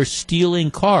out there stealing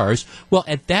cars, well,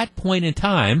 at that point in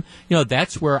time,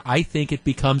 that's where I think it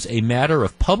becomes a matter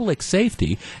of public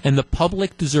safety, and the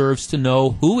public deserves to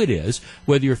know who it is,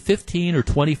 whether you're 15 or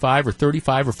 25 or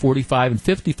 35 or 45 and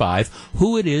 55,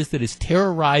 who it is that is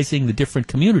terrorizing the different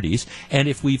communities, and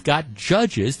if we've got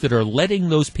judges that are letting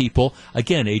those people,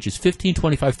 again, ages 15,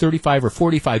 25, 35, or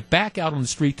 45, back out on the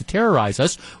street to terrorize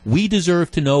us, we deserve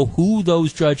to know who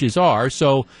those judges are,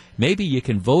 so maybe you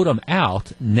can vote them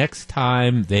out next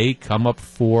time they come up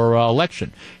for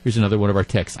election. Here's another one of our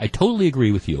texts. I totally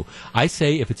agree with you. I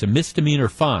say if it's a misdemeanor,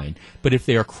 fine, but if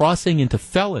they are crossing into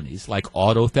felonies like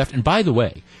auto theft, and by the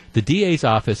way, the DA's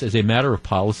office, as a matter of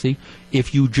policy,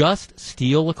 if you just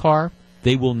steal a car,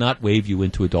 they will not waive you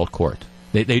into adult court.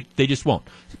 They just won't.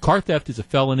 Car theft is a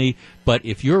felony, but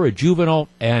if you're a juvenile,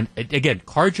 and again,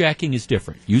 carjacking is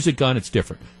different. Use a gun, it's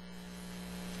different.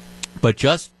 But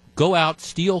just go out,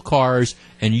 steal cars,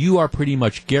 and you are pretty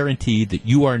much guaranteed that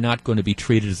you are not going to be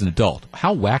treated as an adult.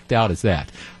 How whacked out is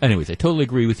that? Anyways, I totally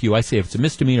agree with you. I say if it's a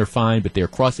misdemeanor, fine, but they're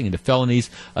crossing into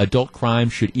felonies. Adult crime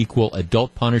should equal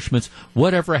adult punishments.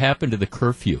 Whatever happened to the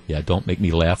curfew? Yeah, don't make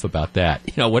me laugh about that.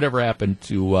 Whatever happened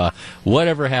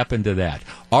to that?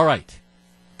 All right.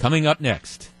 Coming up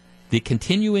next, the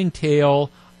continuing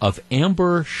tale of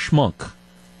Amber Schmunk,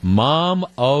 Mom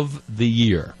of the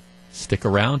Year. Stick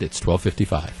around. It's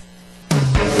 12:55.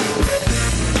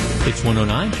 It's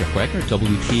 109. Jeff Wagner,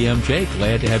 WTMJ.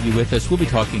 Glad to have you with us. We're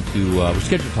scheduled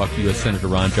to talk to U.S. Senator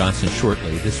Ron Johnson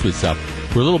shortly. This was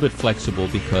we're a little bit flexible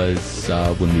because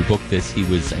when we booked this,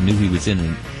 I knew he was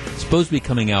supposed to be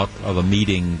coming out of a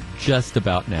meeting just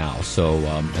about now. So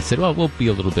I said, well, we'll be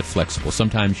a little bit flexible.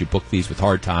 Sometimes you book these with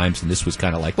hard times, and this was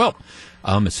kind of like,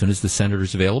 as soon as the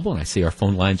senator's available, and I see our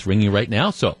phone lines ringing right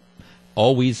now, so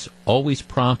always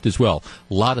prompt as well.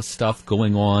 A lot of stuff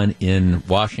going on in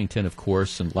Washington, of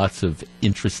course, and lots of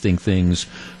interesting things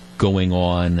going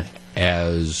on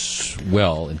as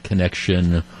well in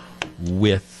connection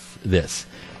with this.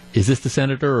 Is this the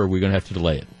senator, or are we going to have to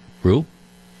delay it? Rue?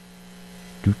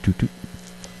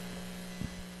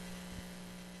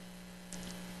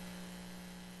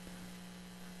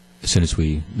 as soon as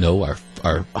we know, our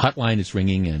hotline is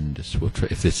ringing, and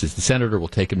if this is the senator, we'll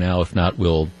take him now. If not,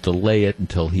 we'll delay it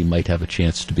until he might have a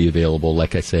chance to be available.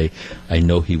 Like I say, I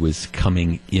know he was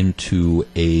coming into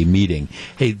a meeting.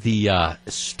 Hey, the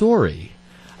story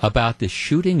about the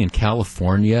shooting in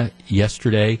California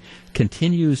yesterday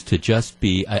continues to just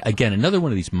be, again, another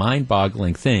one of these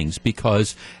mind-boggling things,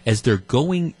 because as they're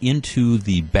going into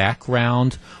the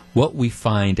background, what we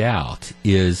find out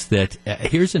is that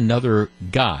here's another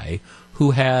guy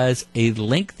who has a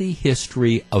lengthy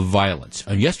history of violence.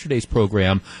 On yesterday's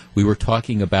program, we were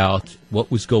talking about what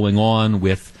was going on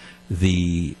with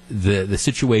the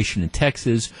situation in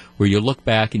Texas, where you look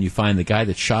back and you find the guy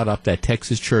that shot up that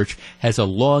Texas church has a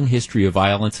long history of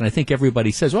violence. And I think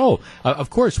everybody says, of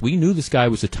course, we knew this guy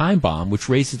was a time bomb, which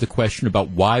raises the question about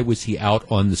why was he out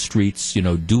on the streets,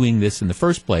 doing this in the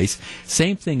first place.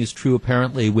 Same thing is true,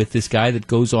 apparently, with this guy that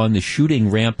goes on the shooting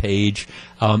rampage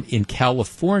in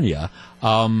California.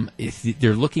 If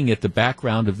they're looking at the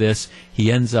background of this, he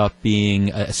ends up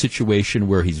being a situation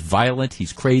where he's violent,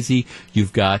 he's crazy.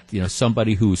 You've got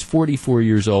somebody who's 44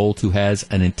 years old who has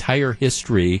an entire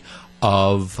history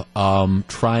of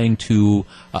trying to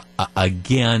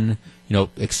again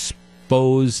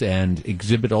expose and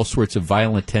exhibit all sorts of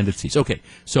violent tendencies. Okay,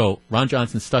 so Ron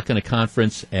Johnson's stuck in a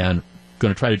conference and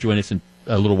going to try to join us in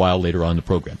a little while later on in the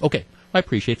program. Okay. I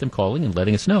appreciate them calling and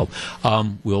letting us know.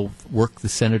 We'll work the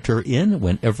senator in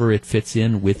whenever it fits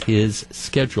in with his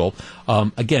schedule.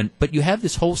 Again, but you have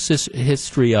this whole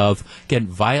history of, again,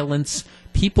 violence,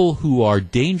 people who are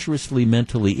dangerously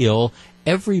mentally ill.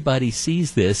 Everybody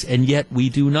sees this, and yet we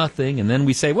do nothing. And then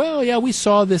we say, well, yeah, we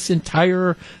saw this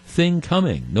entire thing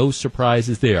coming. No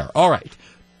surprises there. All right.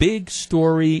 Big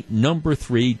story number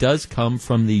 3 does come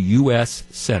from the U.S.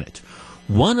 Senate.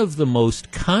 One of the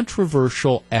most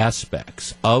controversial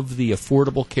aspects of the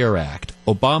Affordable Care Act,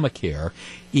 Obamacare,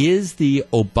 is the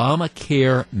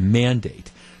Obamacare mandate.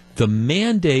 The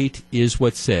mandate is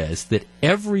what says that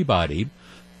everybody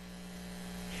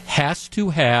has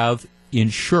to have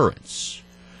insurance.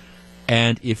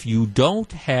 And if you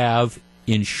don't have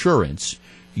insurance,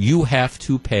 you have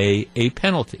to pay a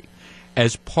penalty.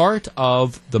 As part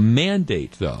of the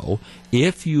mandate, though,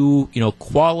 if you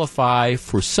qualify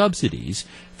for subsidies,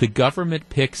 the government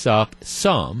picks up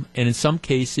some, and in some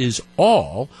cases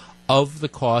all, of the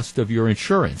cost of your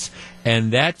insurance,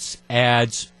 and that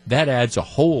adds a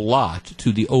whole lot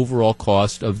to the overall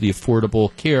cost of the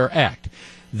Affordable Care Act.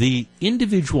 The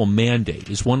individual mandate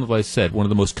is one of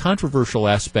the most controversial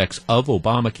aspects of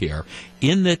Obamacare,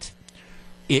 in that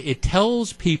it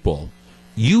tells people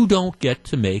you don't get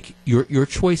to make your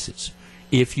choices.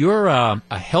 If you're a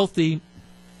healthy,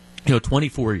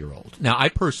 24-year-old. Now, I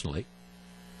personally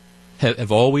have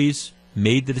always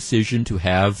made the decision to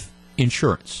have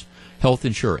insurance, health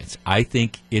insurance. I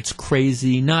think it's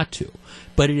crazy not to,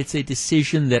 but it's a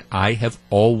decision that I have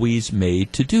always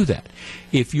made to do that.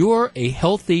 If you're a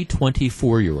healthy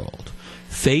 24-year-old,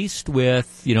 faced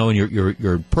with, and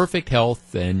you're in perfect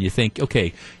health, and you think,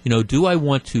 okay, do I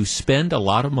want to spend a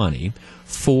lot of money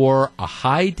for a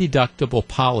high deductible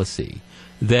policy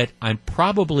that I'm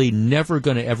probably never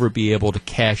going to ever be able to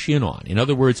cash in on? In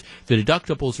other words, the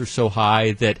deductibles are so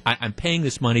high that I'm paying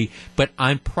this money, but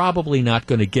I'm probably not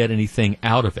going to get anything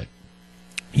out of it.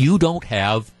 You don't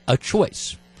have a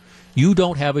choice. You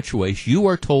don't have a choice. You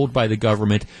are told by the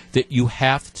government that you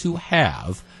have to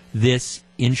have this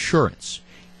insurance,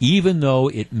 even though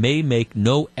it may make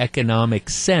no economic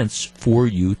sense for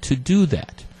you to do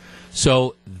that.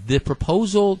 So the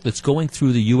proposal that's going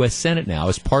through the U.S. Senate now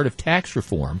as part of tax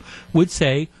reform would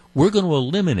say we're going to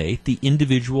eliminate the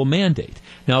individual mandate.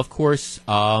 Now, of course,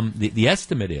 the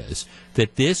estimate is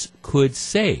that this could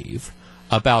save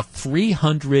about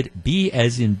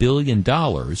 $300 billion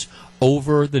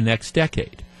over the next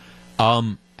decade.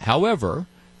 However,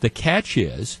 the catch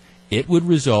is it would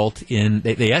result in,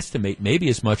 they estimate, maybe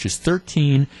as much as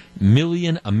 13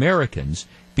 million Americans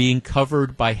being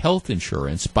covered by health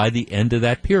insurance by the end of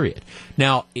that period.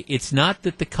 Now, it's not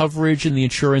that the coverage and the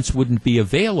insurance wouldn't be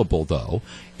available, though.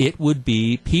 It would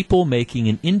be people making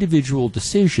an individual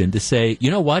decision to say, you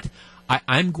know what,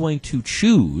 I'm going to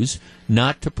choose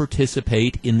not to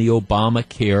participate in the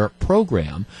Obamacare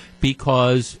program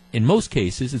because, in most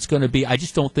cases, it's going to be, I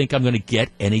just don't think I'm going to get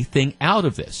anything out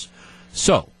of this.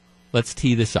 So, let's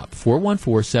tee this up.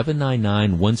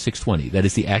 414-799-1620. That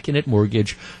is the Acunet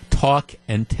Mortgage talk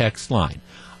and text line.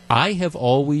 I have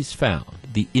always found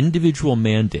the individual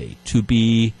mandate to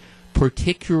be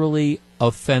particularly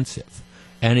offensive.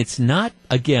 And it's not,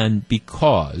 again,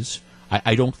 because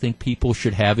I don't think people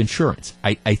should have insurance.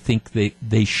 I think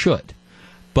they should.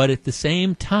 But at the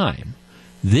same time,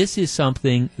 This is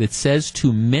something that says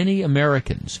to many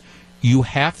Americans, you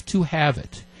have to have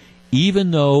it,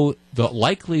 even though the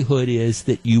likelihood is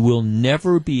that you will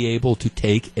never be able to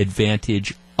take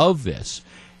advantage of this,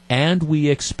 and we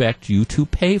expect you to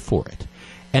pay for it.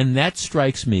 And that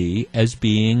strikes me as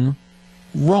being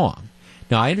wrong.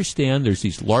 Now, I understand there's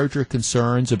these larger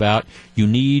concerns about you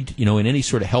need, in any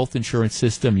sort of health insurance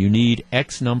system, you need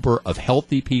X number of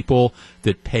healthy people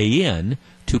that pay in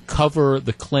to cover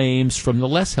the claims from the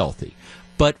less healthy.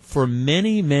 But for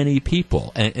many, many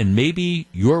people, and maybe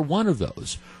you're one of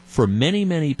those, for many,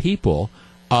 many people,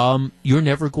 you're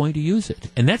never going to use it.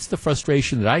 And that's the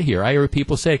frustration that I hear. I hear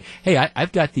people say, hey,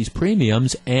 I've got these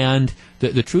premiums, and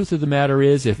the truth of the matter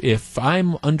is if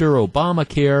I'm under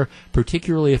Obamacare,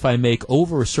 particularly if I make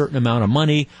over a certain amount of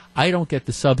money, I don't get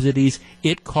the subsidies.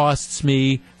 It costs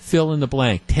me, fill in the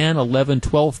blank, $10,000, $11,000,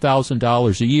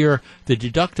 $12,000 a year. The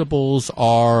deductibles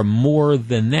are more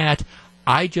than that.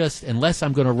 Unless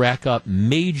I'm going to rack up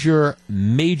major,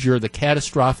 the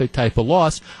catastrophic type of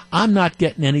loss, I'm not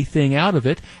getting anything out of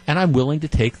it, and I'm willing to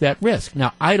take that risk.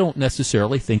 Now, I don't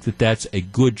necessarily think that that's a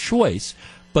good choice,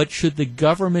 but should the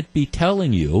government be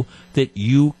telling you that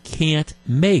you can't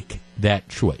make that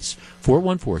choice?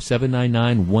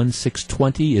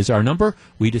 414-799-1620 is our number.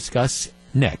 We discuss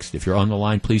next. If you're on the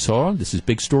line, please hold on. This is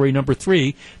big story number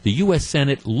 3. The U.S.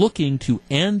 Senate looking to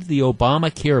end the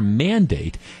Obamacare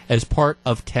mandate as part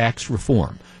of tax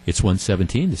reform. It's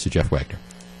 1:17. This is Jeff Wagner.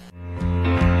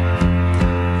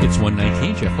 It's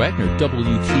 1:19. Jeff Wagner,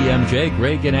 WTMJ.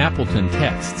 Greg in Appleton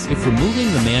texts, if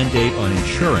removing the mandate on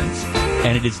insurance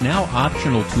and it is now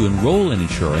optional to enroll in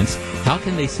insurance, how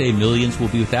can they say millions will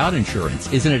be without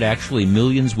insurance? Isn't it actually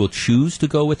millions will choose to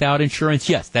go without insurance?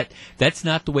 Yes, that's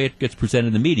not the way it gets presented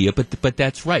in the media, but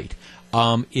that's right.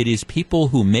 It is people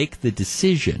who make the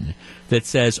decision that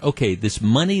says, okay, this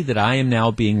money that I am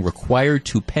now being required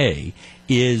to pay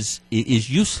is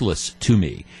useless to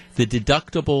me. The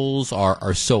deductibles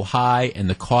are so high and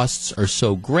the costs are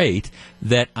so great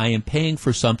that I am paying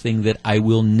for something that I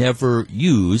will never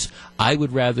use. I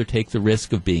would rather take the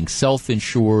risk of being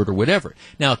self-insured or whatever.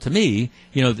 Now, to me,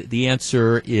 the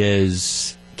answer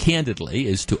is, candidly,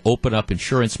 is to open up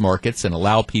insurance markets and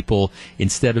allow people,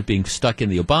 instead of being stuck in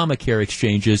the Obamacare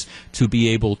exchanges, to be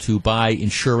able to buy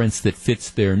insurance that fits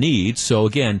their needs. So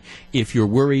again, if you're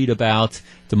worried about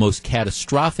the most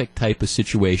catastrophic type of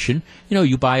situation,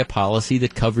 you buy a policy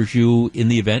that covers you in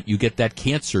the event you get that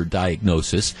cancer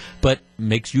diagnosis, but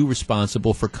makes you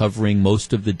responsible for covering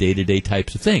most of the day-to-day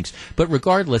types of things. But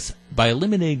regardless, by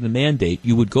eliminating the mandate,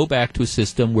 you would go back to a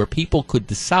system where people could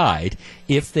decide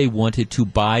if they wanted to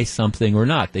buy something or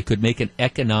not. They could make an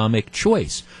economic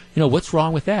choice. What's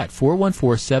wrong with that?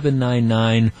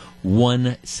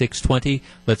 414-799-1620.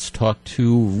 Let's talk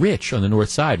to Rich on the north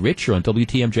side. Rich, you're on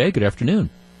WTMJ. Good afternoon.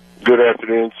 Good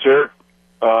afternoon, sir.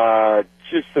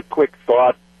 Just a quick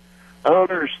thought. I don't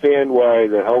understand why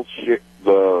the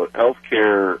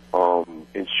healthcare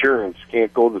insurance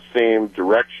can't go the same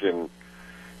direction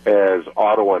as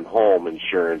auto and home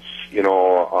insurance.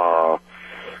 Full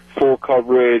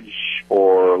coverage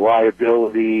or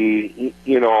liability.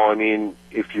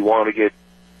 If you want to get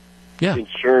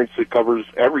insurance that covers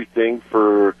everything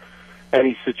for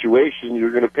any situation, you're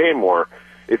going to pay more.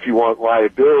 If you want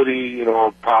liability,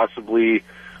 possibly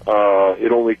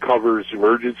it only covers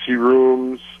emergency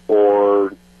rooms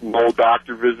or no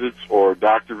doctor visits, or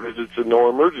doctor visits and no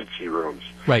emergency rooms.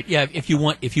 Right. Yeah. If you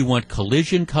want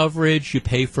collision coverage, you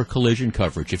pay for collision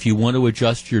coverage. If you want to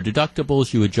adjust your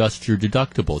deductibles, you adjust your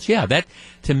deductibles. Yeah. That,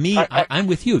 to me, I'm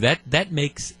with you. That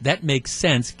makes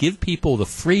sense. Give people the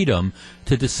freedom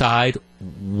to decide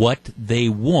what they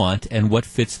want and what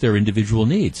fits their individual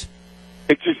needs.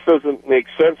 It just doesn't make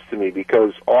sense to me,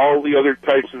 because all the other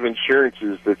types of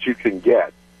insurances that you can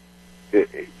get,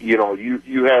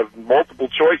 you have multiple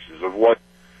choices of what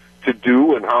to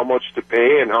do and how much to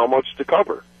pay and how much to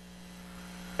cover.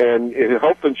 And in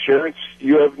health insurance,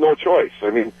 you have no choice. I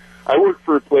I worked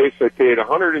for a place that paid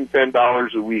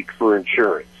 $110 a week for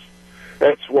insurance.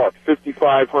 That's what,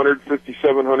 $5,500,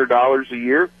 $5,700 a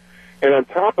year? And on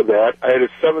top of that, I had a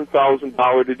 $7,000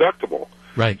 deductible.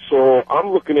 Right. So I'm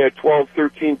looking at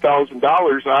 $12,000,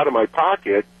 $13,000 out of my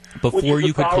pocket before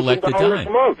you could collect the dime. A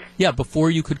month. Yeah, before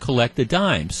you could collect the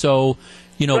dime. So,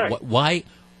 right. Why,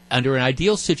 under an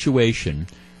ideal situation,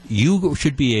 you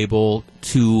should be able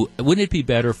to, wouldn't it be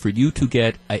better for you to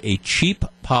get a cheap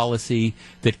policy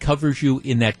that covers you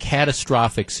in that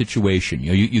catastrophic situation?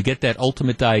 You get that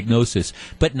ultimate diagnosis,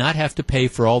 but not have to pay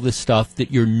for all this stuff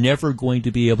that you're never going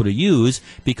to be able to use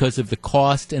because of the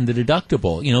cost and the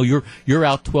deductible. You're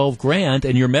out $12,000,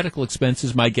 and your medical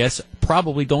expenses, my guess,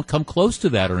 probably don't come close to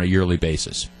that on a yearly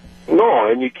basis. No,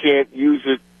 and you can't use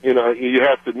it. You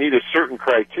have to meet a certain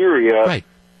criteria right.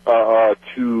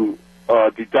 To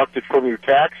deduct it from your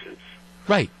taxes.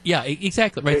 Right. Yeah.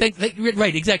 Exactly. Right.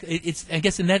 Right. Exactly. It's. I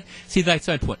guess in that. See, that's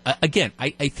my point. Again,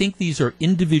 I think these are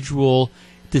individual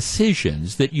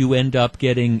decisions that you end up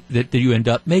getting. That you end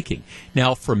up making.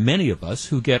 Now, for many of us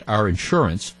who get our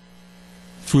insurance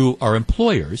through our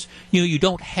employers, you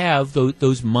don't have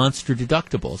those monster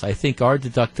deductibles. I think our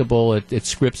deductible at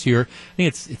Scripps here, I think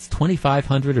it's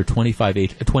 $2,500 or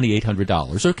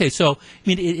 $2,800. Okay, so I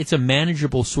mean it's a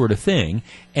manageable sort of thing,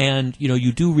 and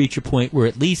you do reach a point where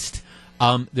at least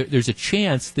there's a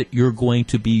chance that you're going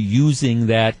to be using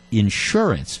that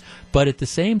insurance. But at the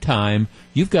same time,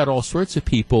 you've got all sorts of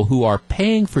people who are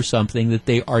paying for something that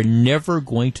they are never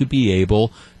going to be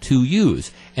able to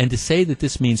use. And to say that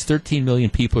this means 13 million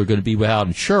people are going to be without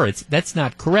insurance, that's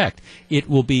not correct. It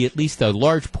will be at least a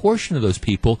large portion of those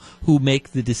people who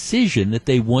make the decision that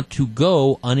they want to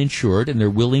go uninsured and they're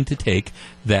willing to take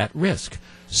that risk.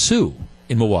 Sue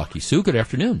in Milwaukee. Sue, good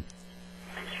afternoon.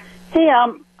 Hey,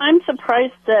 I'm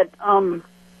surprised that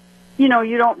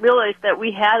you don't realize that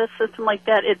we had a system like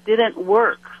that. It didn't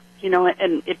work,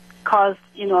 and it caused,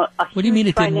 a what do you mean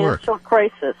it didn't work? Financial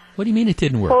crisis. What do you mean it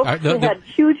didn't work? Folks who had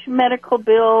huge medical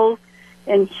bills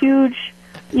and huge,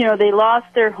 they lost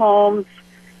their homes.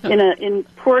 In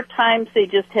poor times, they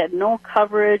just had no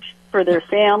coverage for their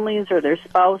families or their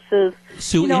spouses.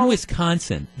 So in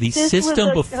Wisconsin, the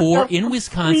system before, in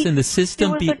Wisconsin, the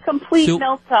system... It was a complete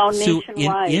meltdown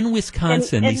nationwide. In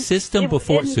Wisconsin, the system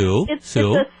before... Sue? It's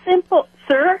a simple...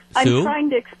 Sir, I'm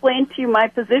trying to explain to you my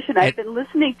position. I've been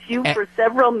listening to you for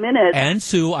several minutes. And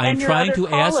Sue, I'm trying to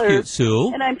ask you,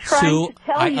 Sue... And I'm trying to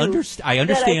tell you I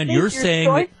understand you're saying...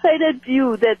 your short-sighted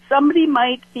view that somebody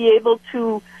might be able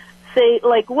to say,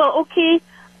 okay,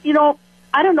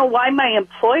 I don't know why my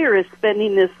employer is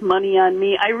spending this money on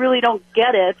me. I really don't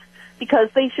get it, because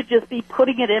they should just be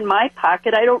putting it in my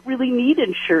pocket. I don't really need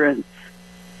insurance.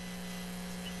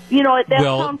 That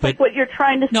sounds like what you're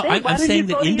trying to say. No, I'm saying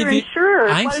that individual.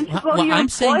 Why don't you go to your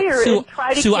employer and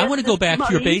try to Sue, get I want to go back to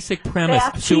your basic premise.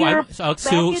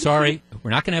 Sue, sorry.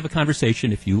 We're not going to have a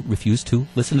conversation if you refuse to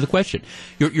listen to the question.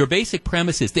 Your basic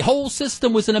premise is the whole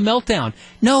system was in a meltdown.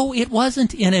 No, it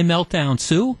wasn't in a meltdown,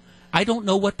 Sue. I don't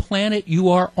know what planet you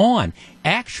are on.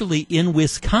 Actually, in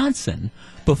Wisconsin,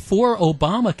 before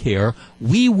Obamacare,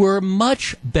 we were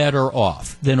much better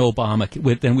off than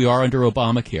we are under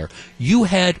Obamacare. You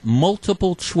had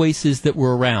multiple choices that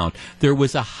were around. There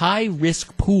was a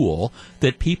high-risk pool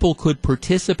that people could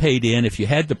participate in if you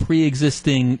had the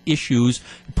pre-existing issues,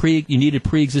 you needed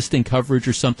pre-existing coverage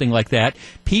or something like that.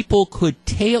 People could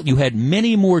you had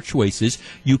many more choices.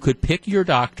 You could pick your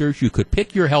doctors, you could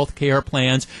pick your health care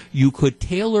plans, you could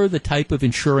tailor the type of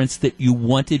insurance that you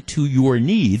wanted to your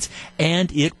needs,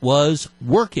 and it was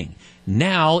working.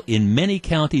 Now, in many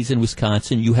counties in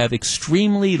Wisconsin, you have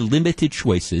extremely limited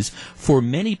choices. For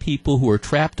many people who are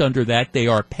trapped under that, they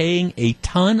are paying a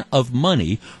ton of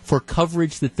money for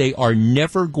coverage that they are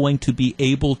never going to be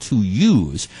able to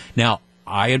use. Now,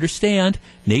 I understand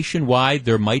nationwide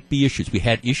there might be issues. We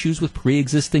had issues with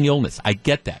pre-existing illness. I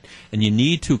get that. And you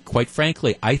need to, quite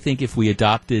frankly, I think if we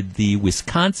adopted the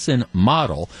Wisconsin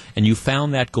model and you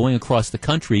found that going across the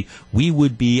country, we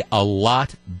would be a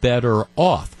lot better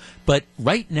off. But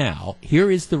right now, here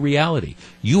is the reality.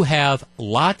 You have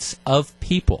lots of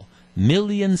people,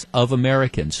 millions of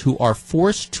Americans, who are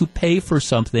forced to pay for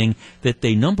something that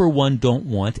they, number one, don't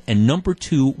want, and number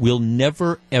two, will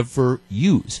never, ever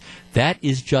use. That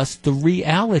is just the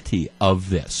reality of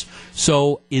this.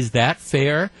 So is that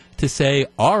fair to say,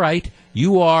 all right,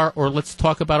 you are, or let's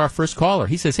talk about our first caller.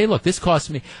 He says, hey, look, this costs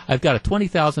me, I've got a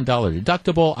 $20,000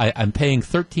 deductible. I'm paying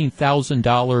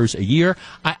 $13,000 a year.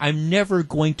 I'm never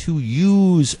going to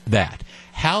use that.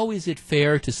 How is it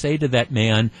fair to say to that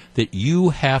man that you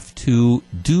have to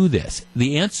do this?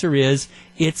 The answer is,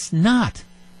 it's not.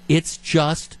 It's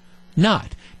just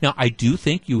not. Now, I do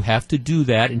think you have to do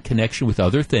that in connection with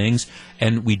other things,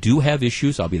 and we do have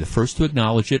issues. I'll be the first to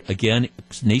acknowledge it. Again,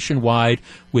 nationwide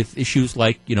with issues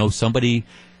like, somebody,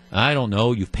 I don't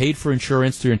know, you've paid for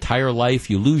insurance your entire life,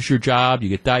 you lose your job, you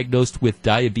get diagnosed with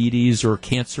diabetes or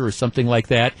cancer or something like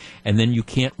that, and then you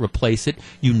can't replace it.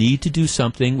 You need to do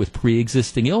something with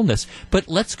pre-existing illness. But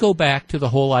let's go back to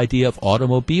the whole idea of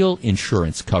automobile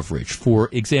insurance coverage, for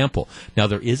example. Now,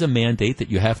 there is a mandate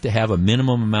that you have to have a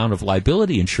minimum amount of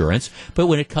liability insurance, but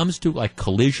when it comes to like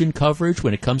collision coverage,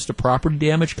 when it comes to property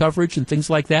damage coverage and things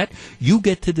like that, you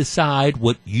get to decide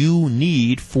what you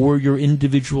need for your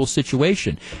individual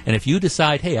situation. And if you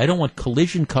decide, hey, I don't want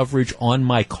collision coverage on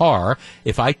my car,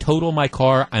 if I total my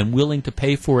car, I'm willing to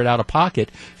pay for it out of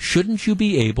pocket, shouldn't you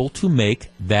be able to make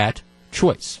that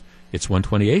choice? It's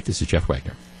 1:28. This is Jeff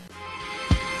Wagner.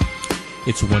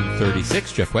 It's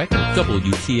 1:36. Jeff Wagner,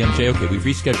 WTMJ. Okay, we've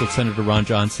rescheduled Senator Ron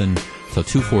Johnson till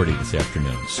 2:40 this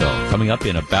afternoon. So coming up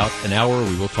in about an hour,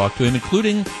 we will talk to him,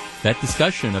 including that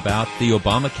discussion about the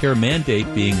Obamacare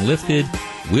mandate being lifted.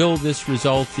 Will this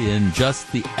result in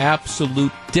just the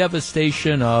absolute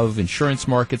devastation of insurance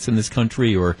markets in this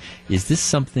country, or is this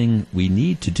something we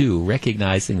need to do,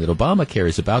 recognizing that Obamacare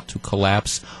is about to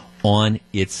collapse on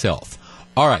itself?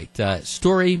 All right,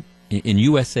 story in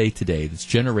USA Today that's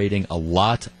generating a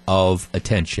lot of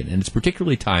attention, and it's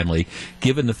particularly timely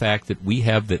given the fact that we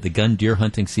have the gun deer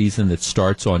hunting season that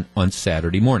starts on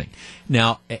Saturday morning.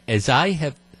 Now, as I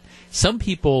have, some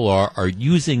people are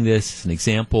using this as an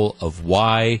example of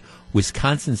why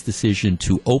Wisconsin's decision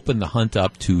to open the hunt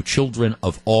up to children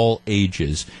of all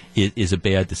ages is a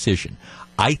bad decision.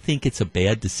 I think it's a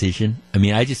bad decision. I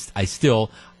mean, I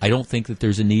don't think that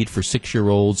there's a need for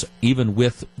 6-year-olds, even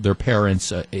with their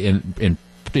parents in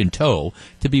tow,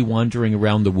 to be wandering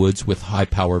around the woods with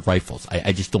high-powered rifles.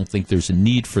 I just don't think there's a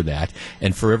need for that.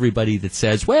 And for everybody that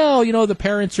says, well, the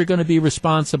parents are going to be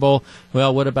responsible,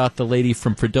 well, what about the lady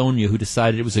from Fredonia who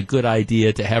decided it was a good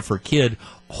idea to have her kid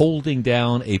holding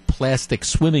down a plastic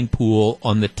swimming pool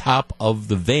on the top of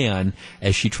the van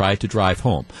as she tried to drive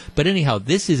home? But anyhow,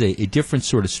 this is a different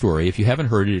sort of story. If you haven't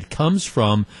heard it, it comes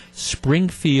from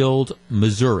Springfield,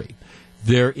 Missouri.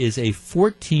 There is a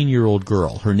 14-year-old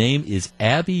girl. Her name is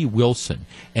Abby Wilson,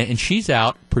 and she's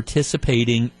out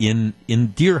participating in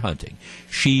deer hunting.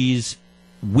 She's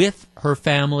with her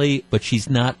family, but she's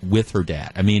not with her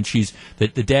dad. I mean,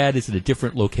 the dad is at a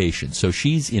different location, so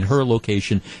she's in her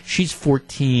location. She's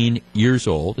 14 years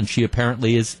old, and she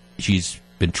apparently she's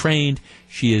been trained.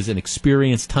 She is an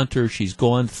experienced hunter. She's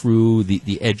gone through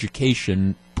the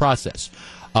education process.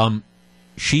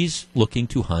 She's looking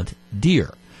to hunt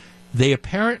deer. They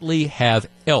apparently have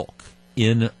elk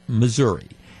in Missouri,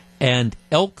 and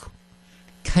elk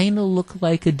kind of look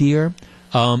like a deer.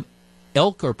 Elk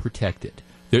are protected.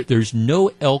 There's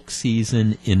no elk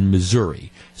season in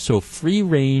Missouri, so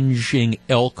free-ranging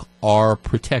elk are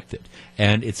protected,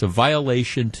 and it's a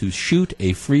violation to shoot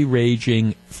a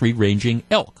free-ranging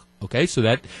elk. Okay,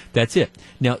 so that's it.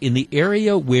 Now, in the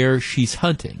area where she's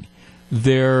hunting,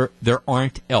 there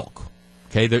aren't elk.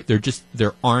 Okay,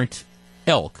 there aren't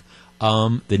elk.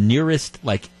 The nearest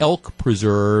elk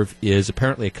preserve is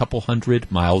apparently a couple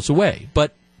 100 miles away,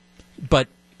 but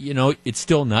it's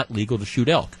still not legal to shoot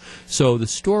elk. So the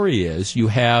story is, you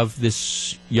have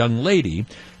this young lady,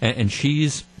 and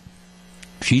she's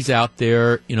out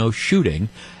there, shooting,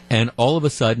 and all of a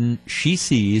sudden she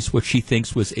sees what she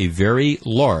thinks was a very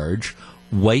large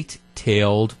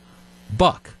white-tailed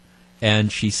buck,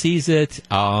 and she sees it.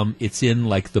 It's in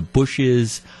the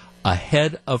bushes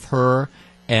ahead of her.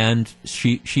 And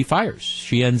she fires.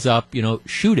 She ends up,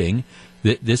 shooting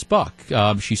this buck.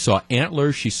 She saw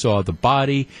antlers. She saw the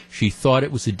body. She thought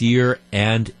it was a deer,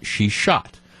 and she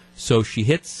shot. So she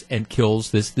hits and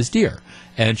kills this deer.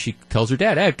 And she tells her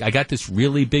dad, hey, I got this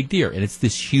really big deer, and it's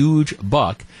this huge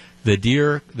buck. The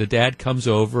dad comes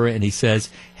over and he says,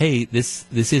 hey, this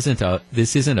isn't a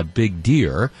big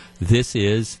deer. This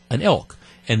is an elk.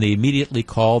 And they immediately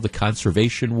call the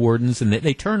conservation wardens, and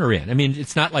they turn her in. I mean,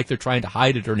 it's not like they're trying to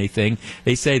hide it or anything.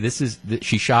 They say,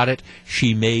 she shot it.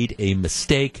 She made a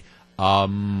mistake.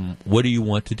 What do you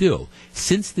want to do?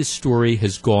 Since this story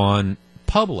has gone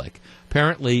public,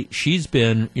 apparently she's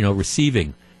been,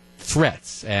 receiving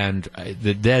threats, and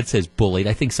the dad says bullied.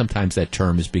 I think sometimes that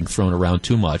term is being thrown around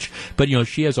too much. But,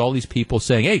 she has all these people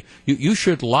saying, hey, you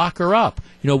should lock her up.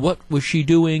 What was she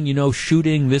doing,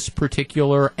 shooting this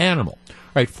particular animal?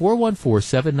 All right,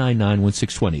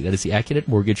 414-799-1620. That is the Accurate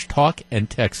Mortgage talk and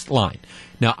text line.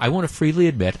 Now, I want to freely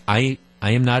admit I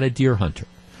am not a deer hunter.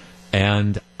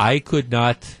 And I could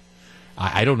not,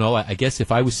 I don't know, I guess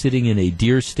if I was sitting in a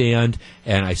deer stand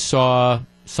and I saw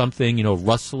something,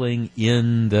 rustling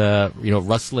in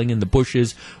the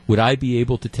bushes, would I be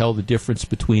able to tell the difference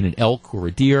between an elk or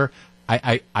a deer?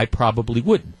 I probably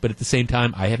wouldn't. But at the same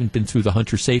time, I haven't been through the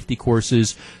hunter safety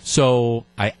courses, so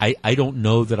I don't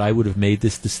know that I would have made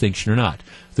this distinction or not.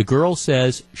 The girl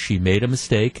says she made a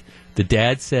mistake. The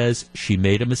dad says she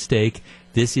made a mistake.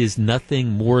 This is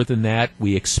nothing more than that.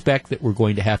 We expect that we're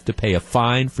going to have to pay a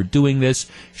fine for doing this.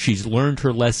 She's learned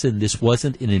her lesson. This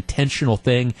wasn't an intentional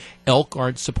thing. Elk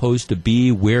aren't supposed to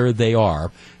be where they are.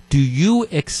 Do you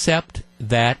accept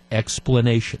that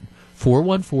explanation?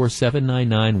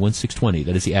 414-799-1620.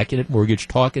 That is the Accurate Mortgage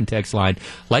talk and text line.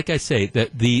 Like I say,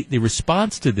 that the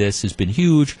response to this has been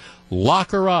huge.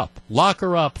 Lock her up,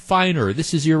 fine her.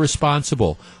 This is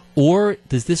irresponsible. Or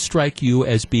does this strike you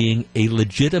as being a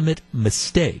legitimate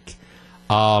mistake?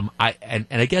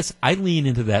 I guess I lean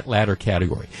into that latter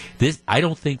category. I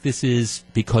don't think this is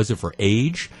because of her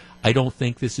age. I don't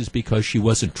think this is because she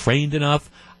wasn't trained enough.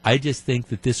 I just think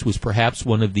that this was perhaps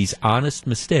one of these honest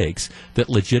mistakes that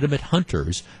legitimate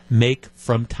hunters make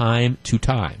from time to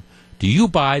time. Do you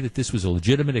buy that this was a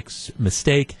legitimate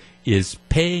mistake? Is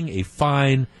paying a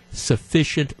fine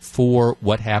sufficient for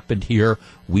what happened here?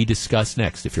 We discuss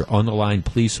next. If you're on the line,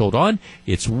 please hold on.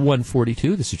 It's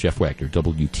 1:42. This is Jeff Wagner,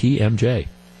 WTMJ.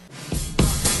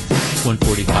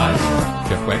 1:45.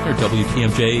 Jeff Wagner,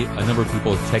 WTMJ. A number of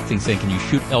people texting saying, can you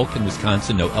shoot elk in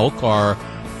Wisconsin? No, elk are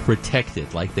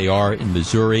protected like they are in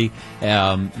Missouri.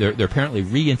 They're apparently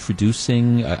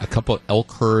reintroducing a couple of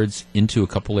elk herds into a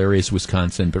couple areas of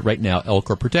Wisconsin, but right now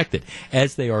elk are protected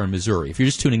as they are in Missouri. If you're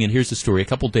just tuning in, here's the story. A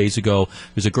couple days ago,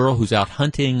 there's a girl who's out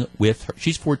hunting with her.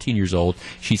 She's 14 years old.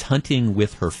 She's hunting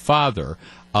with her father.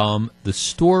 The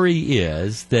story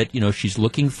is that, she's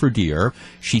looking for deer.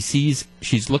 She's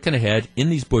looking ahead in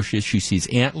these bushes. She sees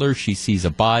antlers. She sees a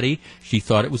body. She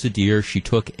thought it was a deer. She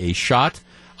took a shot.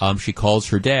 She calls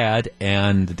her dad,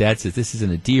 and the dad says, this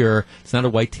isn't a deer. It's not a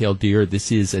white-tailed deer.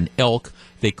 This is an elk.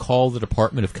 They call the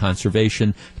Department of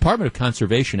Conservation. The Department of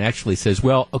Conservation actually says,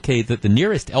 well, okay, the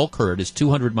nearest elk herd is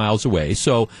 200 miles away,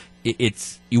 so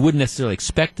you wouldn't necessarily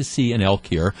expect to see an elk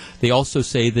here. They also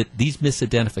say that these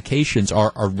misidentifications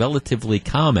are relatively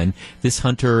common. This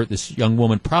hunter, this young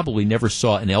woman, probably never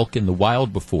saw an elk in the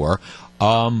wild before,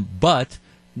 but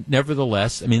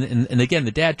nevertheless, and again,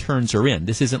 the dad turns her in.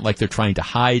 This isn't like they're trying to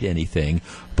hide anything,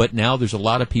 but now there's a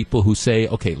lot of people who say,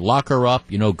 okay, lock her up,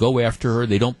 go after her.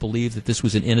 They don't believe that this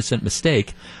was an innocent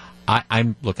mistake.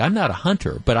 I'm not a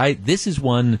hunter, but this is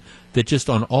one that just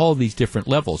on all these different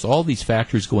levels, all these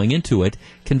factors going into it,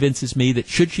 convinces me that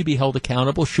should she be held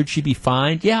accountable? Should she be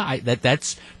fined? Yeah,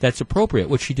 that's appropriate.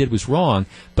 What she did was wrong,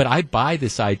 but I buy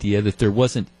this idea that there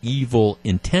wasn't evil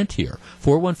intent here.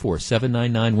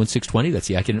 414-799-1620. That's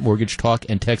the Accurate Mortgage talk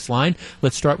and text line.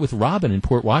 Let's start with Robin in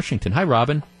Port Washington. Hi,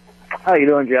 Robin. How you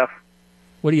doing, Jeff?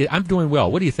 I'm doing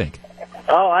well. What do you think?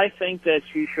 Oh, I think that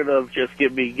she should have just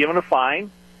be given a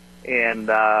fine and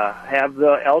have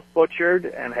the elk butchered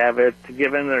and have it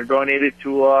given or donated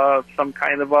to some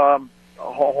kind of a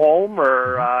home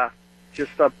or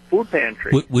just a food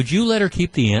pantry. Would you let her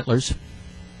keep the antlers?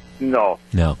 No.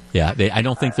 Yeah, I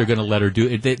don't think they're going to let her do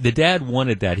it. The dad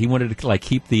wanted that. He wanted to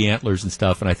keep the antlers and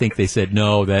stuff, and I think they said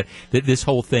no. That this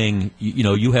whole thing,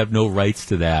 you have no rights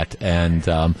to that. And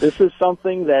this is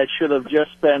something that should have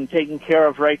just been taken care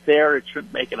of right there. It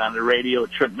shouldn't make it on the radio.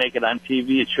 It shouldn't make it on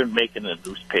TV. It shouldn't make it in the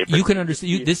newspaper. You can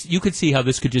understand. You could see how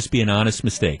this could just be an honest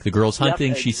mistake. The girl's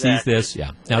hunting. Exactly. She sees this.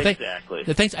 Yeah. Now, exactly.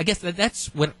 Thanks. I guess that's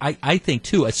what I think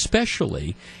too,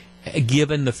 especially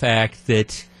given the fact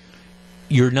that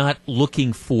you're not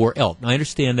looking for elk. Now, I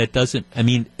understand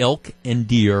that elk and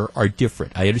deer are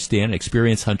different. I understand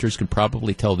experienced hunters can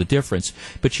probably tell the difference,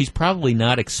 but she's probably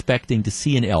not expecting to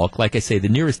see an elk. Like I say, the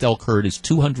nearest elk herd is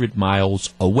 200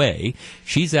 miles away.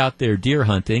 She's out there deer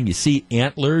hunting. You see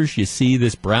antlers, you see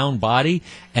this brown body,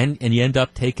 and you end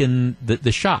up taking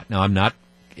the shot. Now,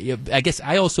 I guess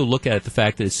I also look at it the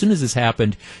fact that as soon as this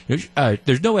happened,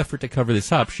 there's no effort to cover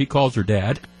this up. She calls her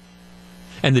dad.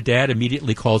 And the dad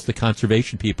immediately calls the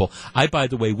conservation people. I, by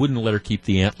the way, wouldn't let her keep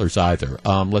the antlers either.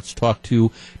 Let's talk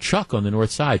to Chuck on the north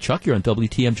side. Chuck, you're on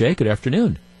WTMJ. Good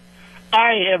afternoon.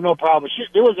 I have no problem.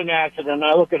 There was an accident.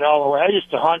 I look at it all the way. I used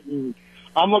to hunt, and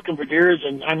I'm looking for deers.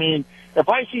 And, if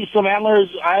I see some antlers,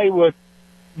 I would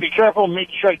be careful and make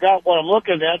sure I got what I'm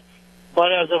looking at.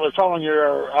 But as I was telling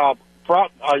your man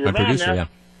producer, there, yeah.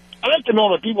 I'd like to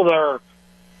know the people that are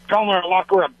telling her to lock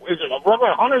her up. Is it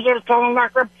regular hunters that are telling her to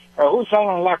lock her up? Or who's telling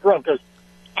her to lock her up? Because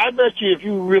I bet you if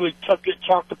you really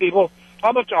talk to people,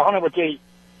 I bet you 100 would say,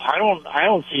 I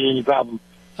don't see any problem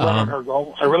letting her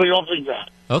go. I really don't think that.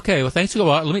 Okay, well, thanks a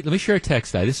lot. Let me share a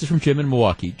text. This is from Jim in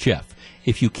Milwaukee. Jeff,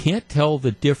 if you can't tell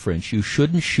the difference, you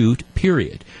shouldn't shoot,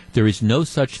 period. There is no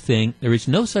such thing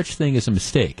as a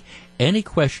mistake. Any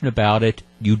question about it,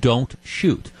 you don't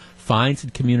shoot. Fines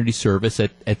and community service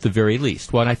at the very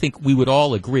least. Well, and I think we would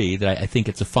all agree that I think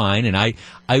it's a fine, and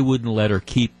I wouldn't let her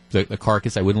keep the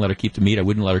carcass. I wouldn't let her keep the meat. I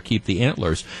wouldn't let her keep the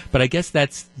antlers. But I guess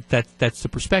that's the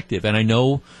perspective. And I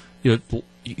know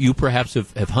you perhaps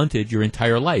have hunted your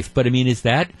entire life. But, is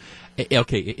that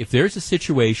okay? If there's a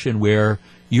situation where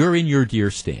you're in your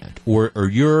deer stand or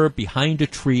you're behind a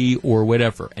tree or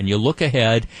whatever, and you look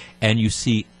ahead and you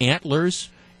see antlers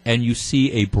and you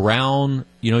see a brown,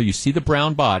 you see the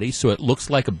brown body, so it looks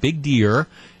like a big deer.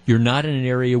 You're not in an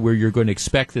area where you're going to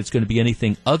expect that it's going to be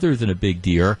anything other than a big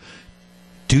deer.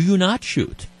 Do you not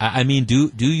shoot? I mean,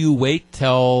 do you wait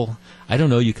till, I don't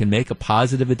know, you can make a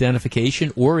positive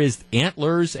identification, or is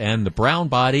antlers and the brown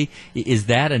body, is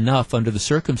that enough under the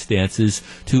circumstances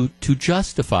to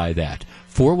justify that?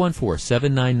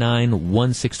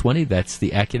 414-799-1620. That's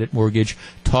the Accurate Mortgage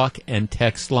talk and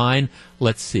text line.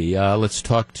 Let's see. Let's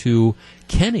talk to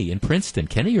Kenny in Princeton.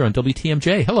 Kenny, you're on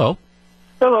WTMJ. Hello.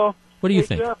 Hello. What do you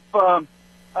think? Jeff, I'm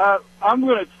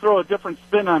going to throw a different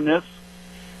spin on this.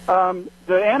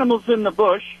 The animal's in the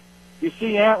bush. You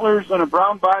see antlers and a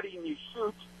brown body, and you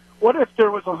shoot. What if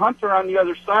there was a hunter on the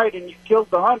other side and you killed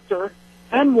the hunter?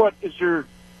 Then what is your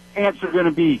answer going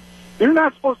to be? You're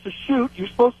not supposed to shoot. You're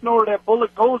supposed to know where that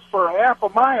bullet goes for a half a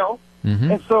mile.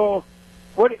 Mm-hmm. And so,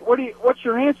 what's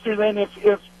your answer then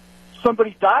if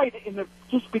somebody died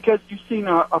just because you've seen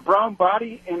a brown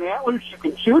body and antlers you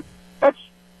can shoot? That's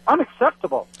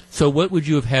unacceptable. So what would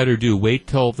you have had her do? Wait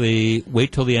till the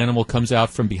animal comes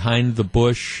out from behind the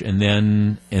bush and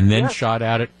then yes. Shot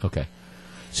at it? Okay.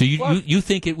 So you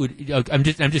think it would?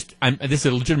 This is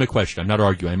a legitimate question. I'm not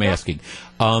arguing. I'm asking.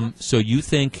 So you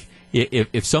think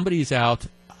if somebody's out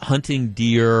hunting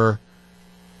deer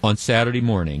on Saturday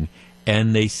morning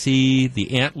and they see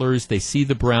the antlers, they see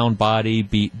the brown body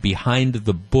behind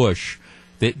the bush,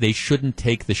 that they shouldn't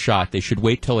take the shot. They should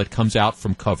wait till it comes out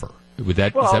from cover. Is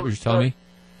that what you're telling me?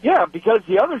 Yeah, because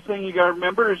the other thing you got to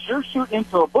remember is you're shooting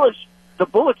into a bush. The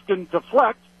bullet's going to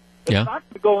deflect. It's not going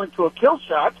to go into a kill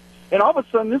shot. And all of a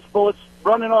sudden, this bullet's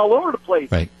running all over the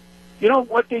place. Right. You know,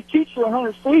 what they teach you in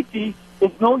hunter safety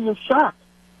is know your shot.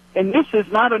 And this is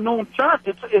not a known shot.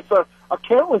 It's a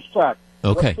careless shot.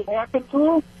 Okay. What should happen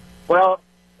to him? Well,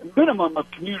 a minimum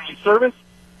of community service,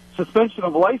 suspension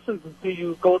of license until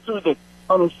you go through the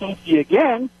hunter safety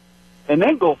again, and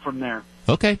then go from there.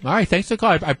 Okay. All right. Thanks for the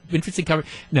call. Interesting cover.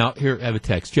 Now, here, I have a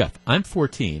text. Jeff, I'm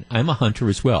 14. I'm a hunter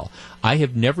as well. I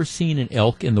have never seen an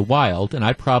elk in the wild, and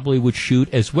I probably would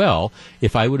shoot as well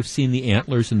if I would have seen the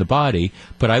antlers in the body,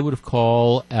 but I would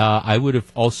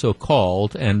have also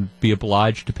called and be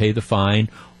obliged to pay the fine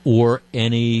or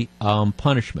any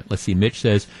punishment. Let's see. Mitch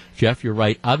says, Jeff, you're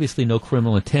right. Obviously no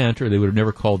criminal intent, or they would have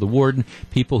never called the warden.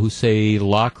 People who say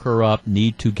lock her up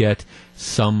need to get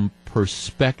some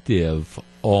perspective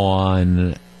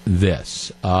on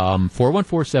this.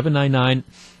 414-799,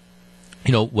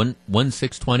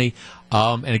 1620.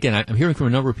 And again, I'm hearing from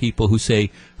a number of people who say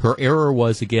her error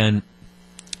was, again,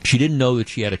 she didn't know that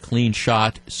she had a clean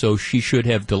shot, so she should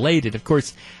have delayed it. Of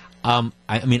course, I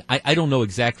don't know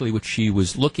exactly what she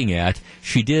was looking at.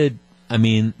 She did.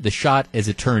 The shot, as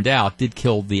it turned out, did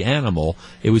kill the animal.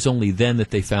 It was only then that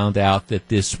they found out that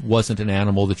this wasn't an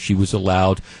animal that she was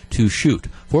allowed to shoot.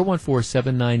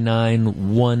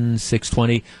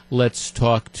 414-799-1620. Let's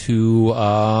talk to,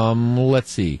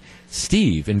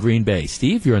 Steve in Green Bay.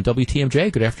 Steve, you're on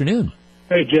WTMJ. Good afternoon.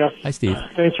 Hey, Jeff. Hi, Steve.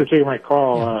 Thanks for taking my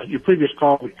call. Yeah. Your previous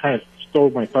call kind of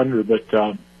stole my thunder, but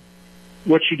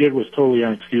what she did was totally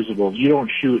inexcusable. You don't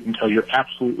shoot until you're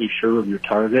absolutely sure of your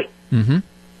target. Mm-hmm.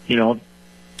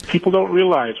 People don't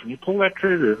realize when you pull that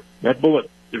trigger, that bullet,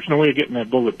 there's no way of getting that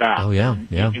bullet back. Oh, yeah,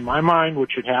 yeah. In my mind, what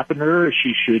should happen to her is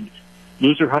she should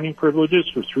lose her hunting privileges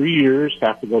for 3 years,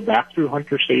 have to go back through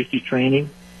hunter safety training,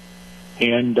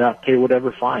 and pay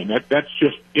whatever fine. That's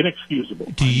just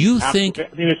inexcusable. Do you think...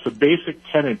 it's the basic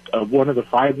tenet of one of the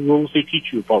 5 rules they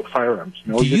teach you about firearms.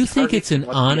 Do you think it's an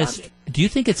honest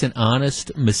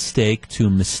mistake to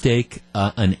mistake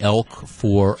an elk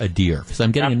for a deer? Because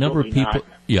I'm getting a number of people... Not.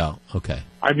 Yeah, okay.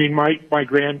 My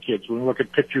grandkids, when we look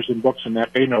at pictures and books and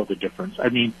that, they know the difference.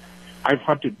 I've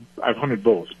hunted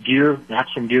both. Deer,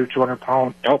 maximum deer, 200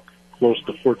 pound, elk, close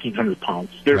to 1,400 pounds.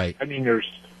 Right.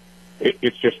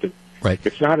 It's just right.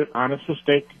 It's not an honest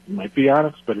mistake. It might be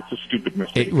honest, but it's a stupid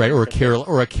mistake. Right, or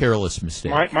a careless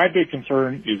mistake. My big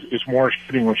concern is more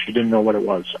shooting when she didn't know what it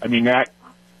was. That's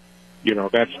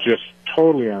just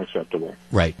totally unacceptable.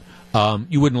 Right.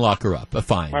 You wouldn't lock her up.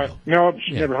 Fine. No,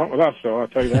 she'd never hunt with us, so I'll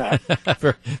tell you that.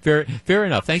 Fair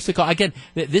enough. Thanks for the call. Again,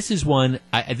 this is one,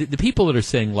 the people that are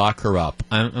saying lock her up,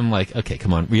 I'm like, okay,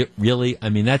 come on, really?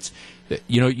 That's,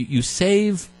 you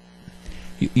save,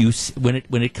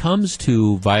 when it comes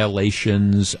to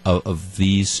violations of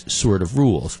these sort of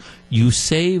rules, You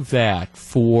save that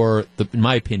for, in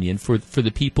my opinion, for the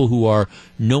people who are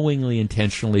knowingly,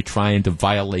 intentionally trying to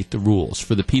violate the rules.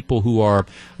 For the people who are,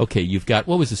 okay, you've got,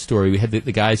 what was the story? We had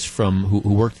the guys from who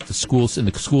worked at the schools in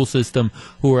the school system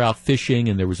who were out fishing,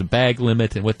 and there was a bag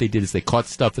limit, and what they did is they caught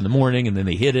stuff in the morning, and then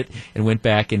they hid it and went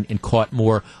back and caught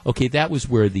more. Okay, that was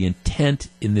where the intent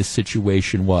in this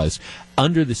situation was.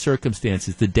 Under the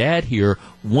circumstances, the dad here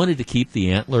wanted to keep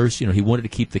the antlers. He wanted to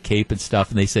keep the cape and stuff,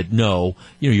 and they said, no,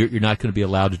 you're not going to be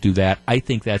allowed to do that. I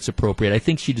think that's appropriate. I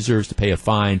think she deserves to pay a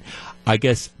fine. I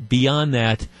guess beyond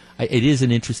that, it is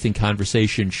an interesting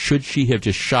conversation. Should she have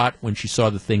just shot when she saw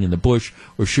the thing in the bush,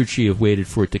 or should she have waited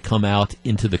for it to come out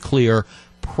into the clear?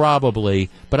 Probably,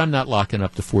 but I'm not locking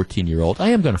up the 14-year-old. I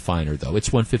am going to fine her, though. It's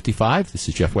 1:55. This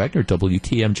is Jeff Wagner,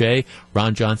 WTMJ.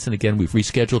 Ron Johnson, again, we've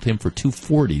rescheduled him for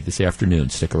 2:40 this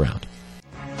afternoon. Stick around.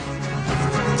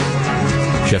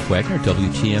 Jeff Wagner,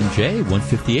 WTMJ,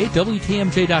 158.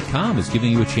 WTMJ.com is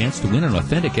giving you a chance to win an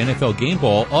authentic NFL game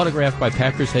ball autographed by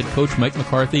Packers head coach Mike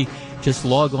McCarthy. Just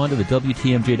log on to the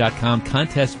WTMJ.com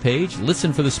contest page,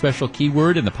 listen for the special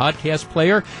keyword in the podcast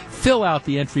player, fill out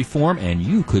the entry form, and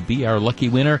you could be our lucky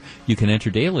winner. You can enter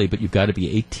daily, but you've got to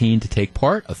be 18 to take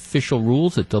part. Official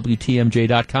rules at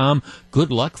WTMJ.com.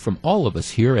 Good luck from all of us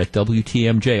here at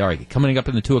WTMJ. All right, coming up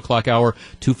in the 2 o'clock hour,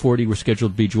 2:40, we're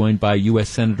scheduled to be joined by U.S.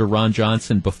 Senator Ron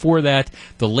Johnson. Before that,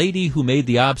 the lady who made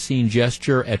the obscene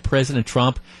gesture at President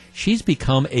Trump, she's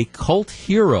become a cult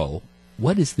hero.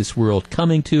 What is this world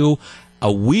coming to?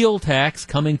 A wheel tax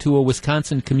coming to a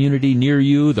Wisconsin community near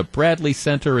you. The Bradley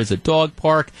Center is a dog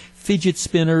park, fidget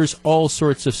spinners, all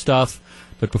sorts of stuff.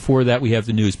 But before that, we have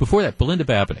the news. Before that, Belinda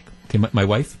Babinick, okay, my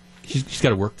wife, she's got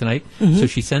to work tonight. Mm-hmm. So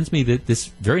she sends me this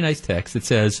very nice text that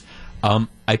says,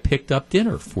 I picked up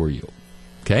dinner for you.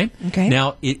 Okay?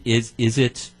 Now, is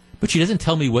it, but she doesn't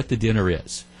tell me what the dinner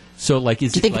is. So, do you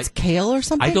think it's kale or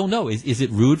something? I don't know. Is it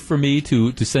rude for me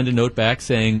to send a note back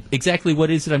saying exactly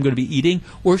what is it I'm going to be eating,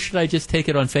 or should I just take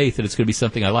it on faith that it's going to be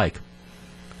something I like?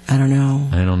 I don't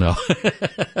know.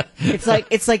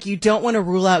 It's like you don't want to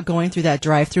rule out going through that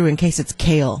drive-through in case it's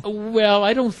kale. Well,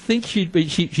 I don't think she's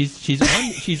on.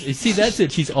 See, that's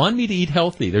it. She's on me to eat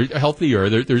healthier.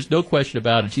 There's no question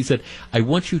about it. She said, "I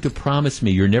want you to promise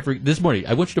me this morning.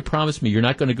 I want you to promise me you're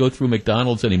not going to go through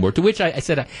McDonald's anymore." To which I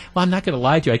said, "Well, I'm not going to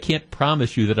lie to you. I can't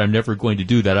promise you that I'm never going to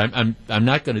do that. I'm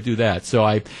not going to do that." So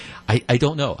I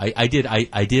don't know. I did.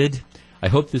 I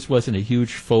hope this wasn't a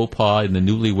huge faux pas in the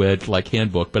newlywed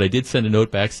handbook, but I did send a note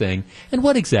back saying, "And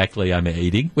what exactly am I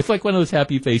eating?" with one of those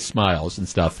happy face smiles and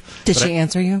stuff. Did she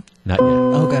answer you? Not yet.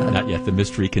 Oh, God. Not yet. The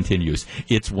mystery continues.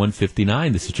 It's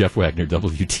 1:59. This is Jeff Wagner,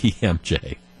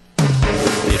 WTMJ.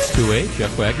 It's 2:08.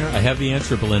 Jeff Wagner. I have the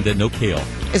answer, Belinda. No kale.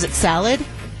 Is it salad?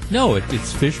 No,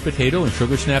 it's fish, potato, and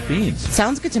sugar snap beans.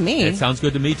 Sounds good to me. It sounds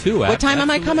good to me, too. What time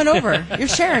am I coming over? You're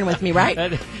sharing with me,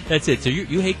 right? That's it. So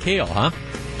you hate kale, huh?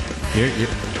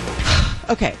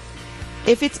 Okay.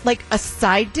 If it's like a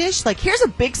side dish, here's a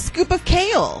big scoop of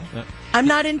kale. I'm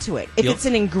not into it. If it's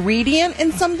an ingredient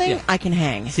in something, I can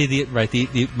hang. See,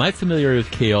 my familiarity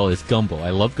with kale is gumbo. I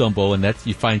love gumbo, and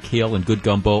you find kale in good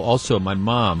gumbo. Also, my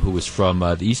mom, who was from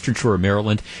the Eastern Shore of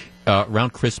Maryland,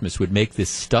 around Christmas would make this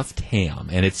stuffed ham,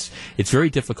 and it's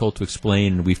very difficult to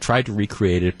explain, and we've tried to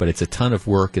recreate it, but it's a ton of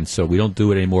work, and so we don't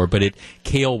do it anymore. But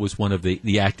kale was one of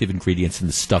the active ingredients in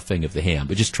the stuffing of the ham,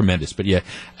 but just tremendous. But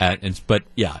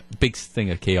big thing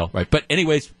of kale, right? But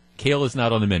anyways, kale is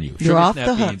not on the menu. You're off Sugar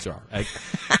the snap hook. beans are.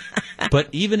 But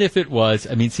even if it was,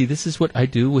 this is what I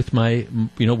do with my,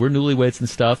 we're newlyweds and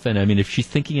stuff, and if she's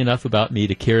thinking enough about me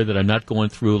to care that I'm not going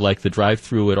through the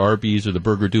drive-through at Arby's or the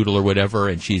Burger Doodle or whatever,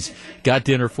 and she's got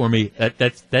dinner for me,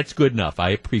 that's good enough. I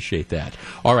appreciate that.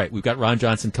 All right, we've got Ron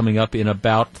Johnson coming up in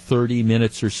about 30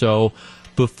 minutes or so.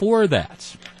 Before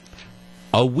that,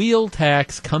 a wheel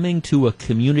tax coming to a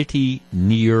community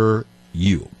near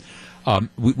you.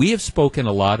 We have spoken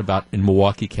a lot about in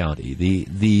Milwaukee County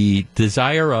the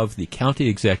desire of the county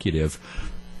executive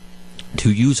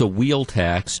to use a wheel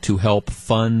tax to help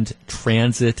fund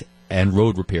transit and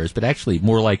road repairs, but actually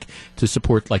more to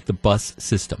support the bus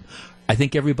system. I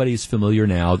think everybody is familiar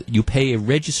now. You pay a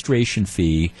registration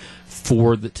fee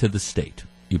to the state.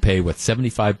 You pay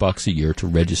 $75 a year to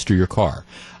register your car.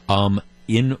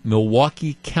 In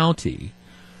Milwaukee County,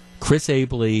 Chris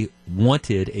Abley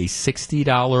wanted a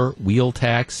 $60 wheel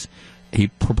tax. He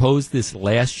proposed this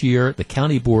last year. The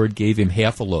county board gave him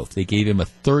half a loaf. They gave him a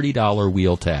 $30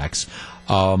 wheel tax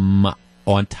on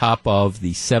top of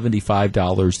the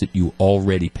 $75 that you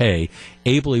already pay.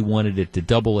 Abley wanted it to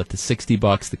double it to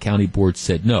 $60. The county board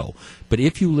said no. But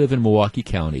if you live in Milwaukee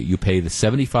County, you pay the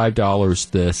 $75.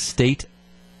 The state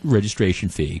registration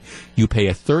fee. You pay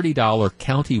a $30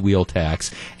 county wheel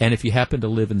tax, and if you happen to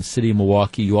live in the city of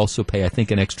Milwaukee, you also pay, I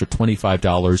think, an extra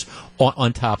 $25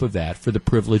 on top of that for the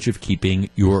privilege of keeping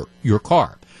your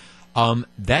car.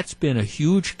 That's been a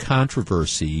huge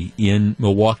controversy in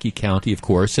Milwaukee County, of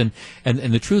course, and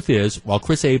the truth is, while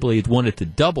Chris Abley had wanted to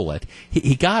double it,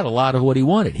 he got a lot of what he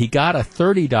wanted. He got a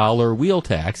 $30 wheel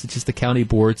tax. It's just the county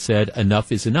board said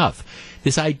enough is enough.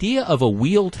 This idea of a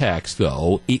wheel tax,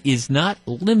 though, is not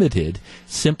limited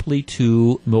simply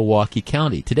to Milwaukee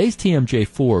County. Today's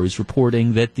TMJ4 is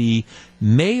reporting that the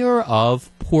mayor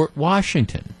of Port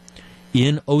Washington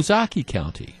in Ozaukee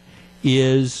County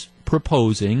is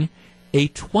proposing a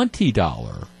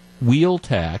 $20 wheel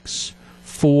tax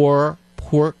for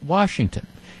Port Washington.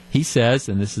 He says,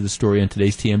 and this is the story on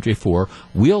today's TMJ4,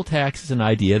 wheel tax is an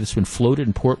idea that's been floated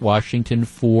in Port Washington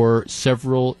for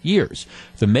several years.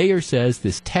 The mayor says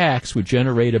this tax would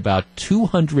generate about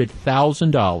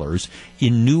 $200,000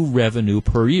 in new revenue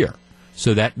per year.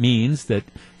 So that means that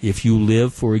if you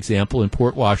live, for example, in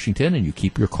Port Washington and you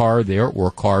keep your car there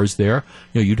or cars there,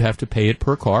 you'd have to pay it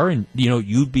per car, and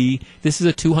this is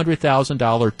a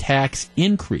 $200,000 tax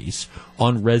increase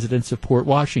on residents of Port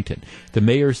Washington. The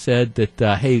mayor said that,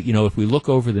 if we look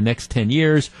over the next 10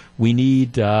 years, we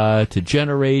need to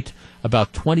generate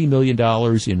about $20 million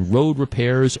in road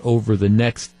repairs over the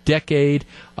next decade.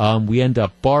 We end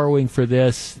up borrowing for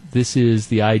this. This is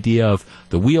the idea of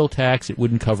the wheel tax. It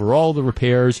wouldn't cover all the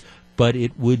repairs, but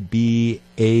it would be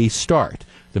a start.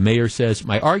 The mayor says,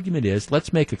 my argument is,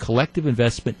 let's make a collective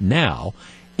investment now,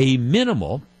 a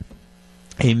minimal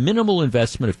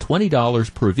investment of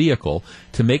 $20 per vehicle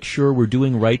to make sure we're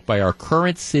doing right by our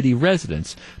current city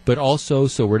residents, but also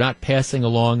so we're not passing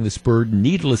along this burden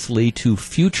needlessly to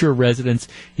future residents.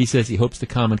 He says he hopes the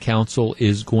Common Council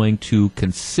is going to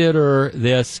consider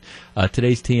this.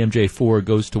 Today's TMJ4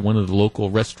 goes to one of the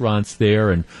local restaurants there,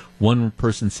 and one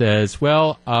person says,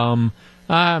 well, I'm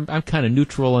kind of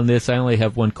neutral on this. I only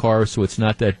have one car, so it's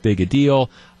not that big a deal.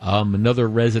 Another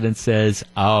resident says,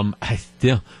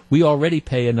 we already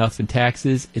pay enough in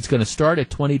taxes. It's going to start at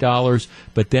 $20,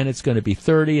 but then it's going to be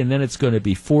 $30, and then it's going to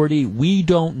be $40. We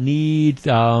don't need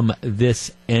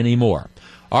this anymore.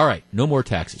 All right, no more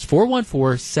taxes.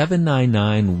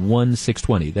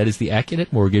 414-799-1620. That is the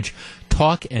Acunet Mortgage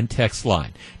talk and text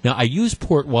line. Now, I use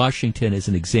Port Washington as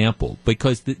an example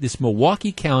because this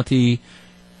Milwaukee County,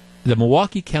 the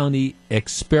Milwaukee County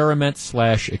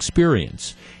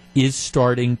experiment/experience is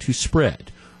starting to spread.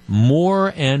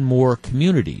 More and more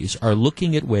communities are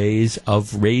looking at ways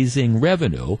of raising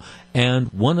revenue, and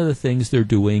one of the things they're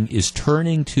doing is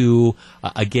turning to,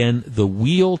 again, the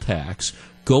wheel tax,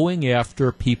 going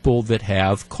after people that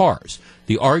have cars.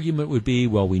 The argument would be,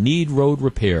 well, we need road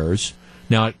repairs.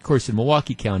 Now, of course, in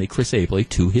Milwaukee County, Chris Abley,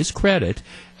 to his credit,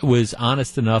 was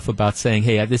honest enough about saying,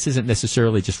 hey, this isn't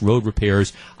necessarily just road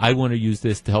repairs. I want to use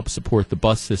this to help support the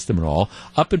bus system and all.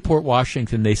 Up in Port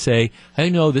Washington, they say,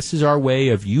 hey, no, this is our way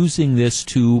of using this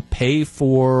to pay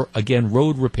for, again,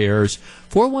 road repairs.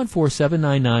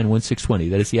 414-799-1620.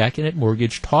 That is the Acunet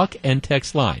Mortgage talk and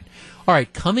text line. All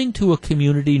right, coming to a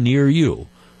community near you,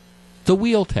 the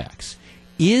wheel tax.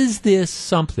 Is this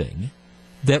something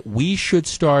that we should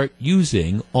start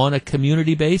using on a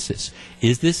community basis?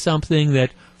 Is this something that,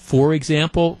 for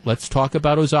example, let's talk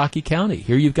about Ozaukee County.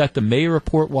 Here you've got the mayor of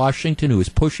Port Washington who is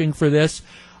pushing for this.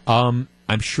 I'm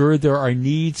sure there are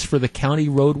needs for the county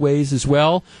roadways as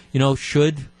well.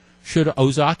 Should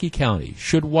Ozaukee County,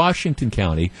 should Washington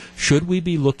County, should we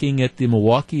be looking at the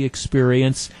Milwaukee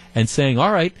experience and saying,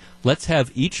 all right, let's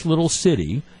have each little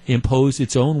city impose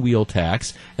its own wheel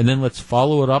tax, and then let's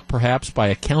follow it up perhaps by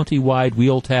a county-wide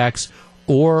wheel tax,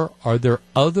 or are there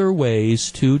other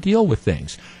ways to deal with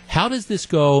things? How does this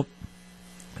go?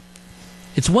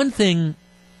 It's one thing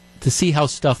to see how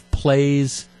stuff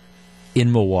plays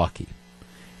in Milwaukee.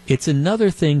 It's another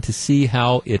thing to see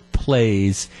how it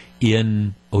plays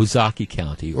in Ozaukee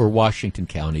County or Washington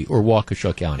County or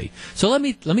Waukesha County. So let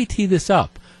me tee this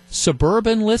up.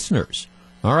 Suburban listeners,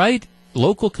 all right?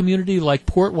 Local community like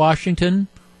Port Washington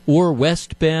or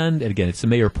West Bend, and again, it's the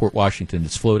mayor of Port Washington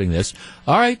that's floating this.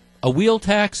 All right, a wheel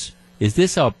tax, is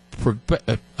this a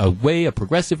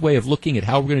progressive way of looking at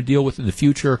how we're going to deal with it in the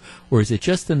future, or is it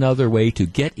just another way to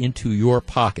get into your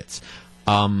pockets?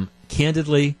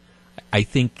 Candidly, I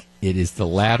think it is the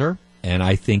latter, and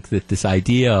I think that this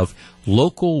idea of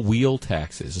local wheel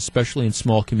taxes, especially in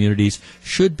small communities,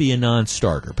 should be a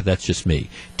non-starter, but that's just me.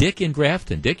 Dick in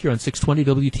Grafton. Dick, you're on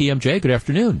 620 WTMJ. Good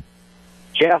afternoon.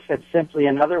 Jeff, it's simply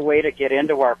another way to get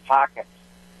into our pockets.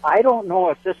 I don't know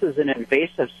if this is an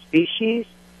invasive species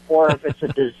or if it's a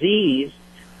disease,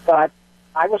 but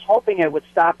I was hoping it would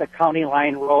stop at County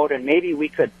Line Road, and maybe we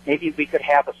could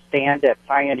have a stand at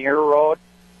Pioneer Road.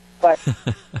 But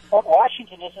Port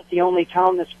Washington isn't the only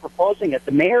town that's proposing it.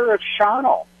 The mayor of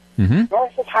Shawano,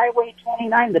 north of Highway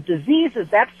 29, the disease is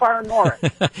that far north.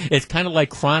 It's kind of like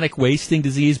chronic wasting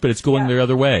disease, but it's going the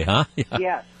other way, huh? Yeah.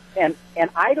 Yes, and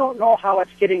I don't know how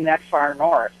it's getting that far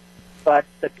north, but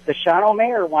the Shawano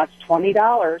mayor wants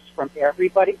 $20 from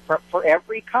everybody for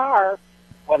every car,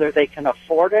 whether they can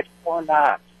afford it or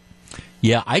not.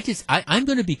 Yeah, I'm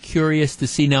going to be curious to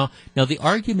see now. Now the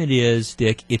argument is,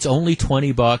 Dick, it's only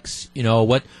 $20. You know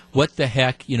what the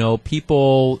heck? You know,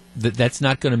 people that's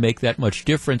not going to make that much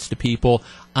difference to people.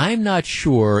 I'm not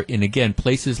sure. And again,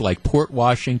 places like Port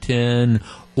Washington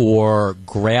or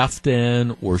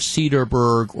Grafton or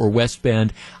Cedarburg or West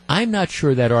Bend, I'm not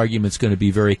sure that argument's going to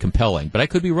be very compelling. But I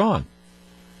could be wrong.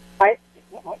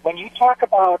 When you talk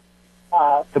about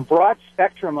the broad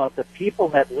spectrum of the people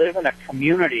that live in a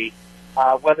community,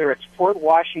 whether it's Port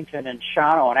Washington and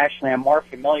Shawano, and actually I'm more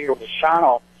familiar with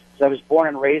Shawano because I was born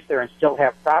and raised there and still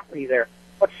have property there.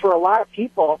 But for a lot of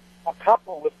people, a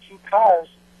couple with 2 cars,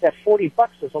 that $40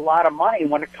 is a lot of money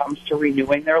when it comes to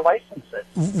renewing their licenses.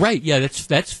 Right. Yeah.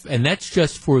 That's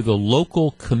just for the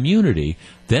local community.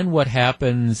 Then what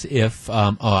happens if?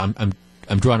 I'm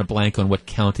drawing a blank on what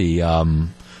county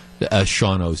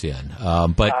Shawano's in.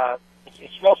 But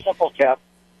it's real simple, Jeff.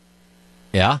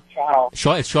 Yeah, Shawano.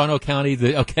 It's Shawano County.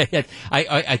 Okay,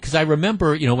 because I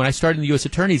remember, you know, when I started in the U.S.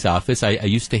 Attorney's Office, I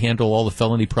used to handle all the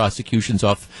felony prosecutions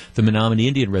off the Menominee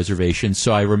Indian Reservation.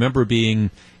 So I remember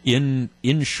being in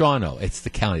Shawano. It's the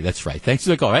county. That's right. Thanks for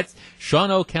the call. That's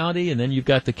Shawano County, and then you've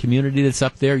got the community that's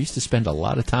up there. I used to spend a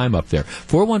lot of time up there.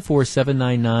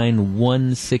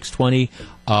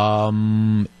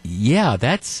 414-799-1620. Yeah,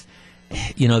 that's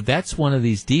one of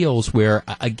these deals where,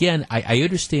 again, I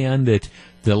understand that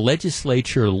the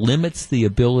legislature limits the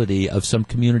ability of some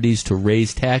communities to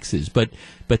raise taxes, but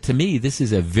to me, this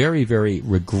is a very, very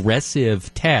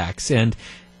regressive tax. And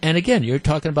again, you're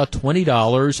talking about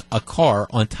 $20 a car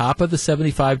on top of the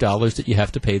 $75 that you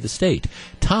have to pay the state.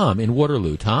 Tom in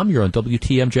Waterloo. Tom, you're on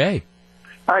WTMJ.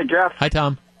 Hi, Jeff. Hi,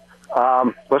 Tom.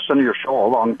 Listened to your show a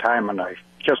long time, and I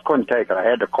just couldn't take it. I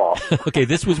had to call. Okay,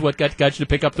 this was what got you to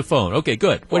pick up the phone. Okay,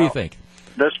 good. What do you think?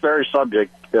 This very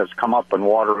subject has come up in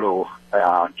Waterloo.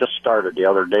 Just started the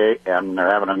other day, and they're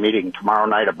having a meeting tomorrow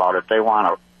night about it. They want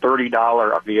a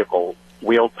 $30 a vehicle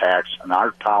wheel tax in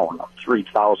our town of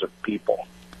 3,000 people.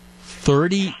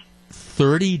 $30?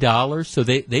 So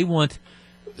they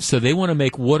want to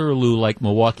make Waterloo like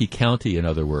Milwaukee County, in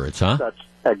other words, huh? That's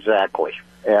exactly.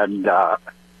 And I'm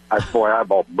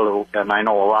about blue, and I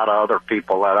know a lot of other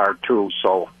people that are too.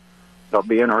 So it'll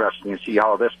be interesting to see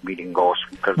how this meeting goes.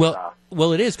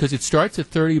 Well, it is, because it starts at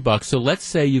 $30. So let's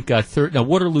say you've got now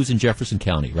Waterloo's in Jefferson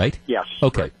County, right? Yes.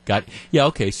 Okay, right. Got it. Yeah.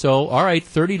 Okay. So all right,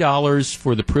 $30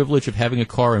 for the privilege of having a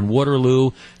car in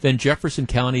Waterloo. Then Jefferson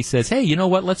County says, hey, you know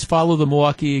what? Let's follow the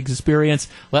Milwaukee experience.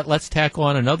 Let's tack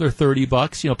on another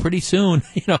 $30. You know,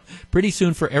 pretty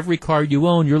soon for every car you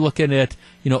own, you're looking at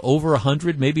over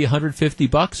 $100, maybe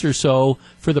 $150 or so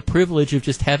for the privilege of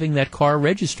just having that car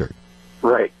registered.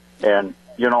 Right. And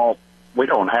we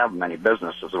don't have many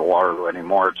businesses in Waterloo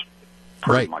anymore. It's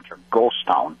pretty much a ghost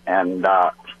town. And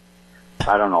I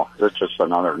don't know. It's just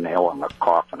another nail in the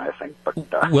coffin, I think. But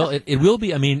well, it will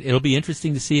be. I mean, it'll be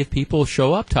interesting to see if people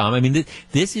show up, Tom. I mean,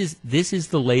 this is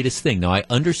the latest thing. Now, I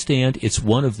understand it's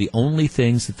one of the only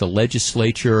things that the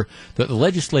legislature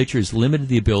has limited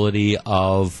the ability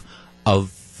of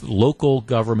local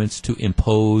governments to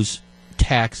impose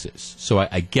taxes. So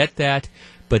I get that.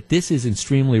 But this is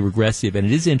extremely regressive, and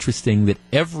it is interesting that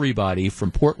everybody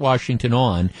from Port Washington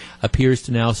on appears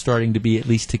to now starting to be at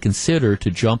least to consider to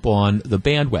jump on the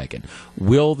bandwagon.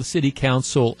 Will the city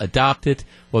council adopt it?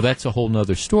 Well, that's a whole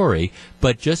nother story.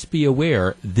 But just be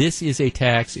aware, this is a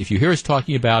tax. If you hear us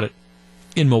talking about it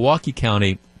in Milwaukee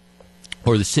County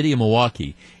or the city of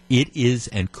Milwaukee, it is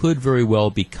and could very well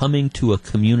be coming to a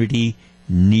community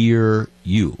near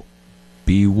you.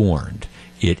 Be warned.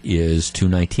 It is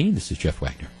 2:19. This is Jeff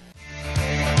Wagner.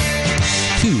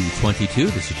 2:22.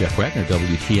 This is Jeff Wagner,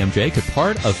 WTMJ. Could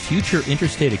part of future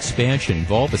interstate expansion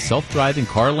involve a self-driving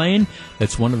car lane?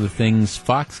 That's one of the things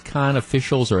Foxconn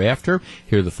officials are after.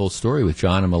 Hear the full story with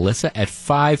John and Melissa at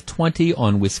 5:20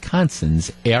 on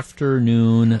Wisconsin's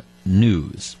Afternoon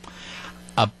News.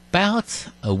 About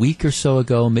a week or so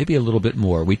ago, maybe a little bit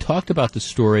more, we talked about the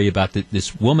story about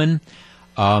this woman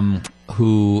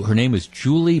who, her name was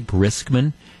Julie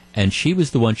Briskman, and she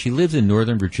was the one, she lives in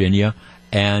Northern Virginia,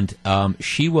 and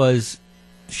she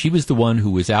she was the one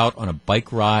who was out on a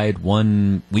bike ride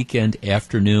one weekend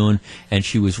afternoon, and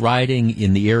she was riding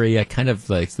in the area, kind of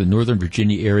like the Northern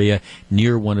Virginia area,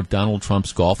 near one of Donald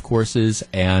Trump's golf courses,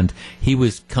 and he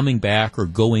was coming back or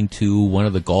going to one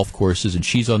of the golf courses, and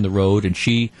she's on the road, and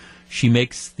she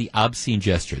makes the obscene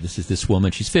gesture. This is this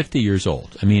woman. She's 50 years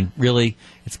old. I mean, really,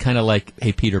 it's kind of like,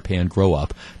 hey, Peter Pan, grow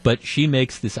up. But she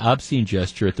makes this obscene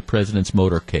gesture at the president's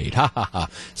motorcade. Ha, ha, ha.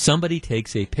 Somebody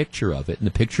takes a picture of it, and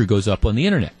the picture goes up on the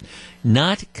Internet.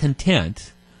 Not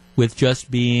content with just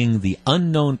being the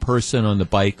unknown person on the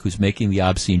bike who's making the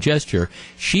obscene gesture,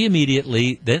 she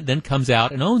immediately then comes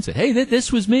out and owns it. Hey,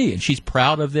 this was me, and she's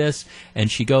proud of this,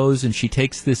 and she goes and she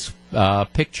takes this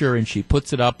picture and she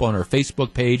puts it up on her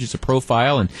Facebook page as a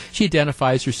profile, and she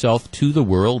identifies herself to the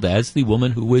world as the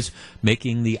woman who was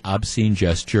making the obscene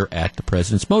gesture at the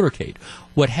president's motorcade.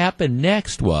 What happened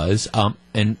next was,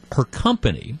 and her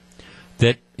company,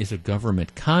 that is a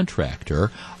government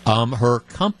contractor, her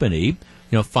company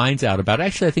finds out about it.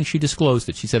 Actually, I think she disclosed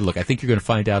it. She said, look, I think you're going to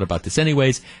find out about this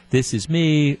anyways. This is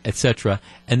me, etc.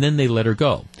 And then they let her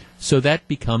go. So that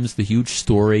becomes the huge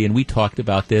story, and we talked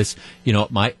about this.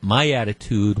 My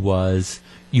attitude was,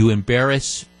 you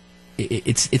embarrass.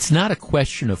 It's not a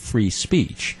question of free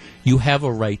speech. You have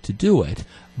a right to do it.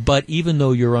 But even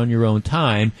though you're on your own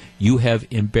time, you have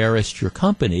embarrassed your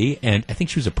company. And I think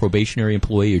she was a probationary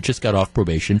employee or just got off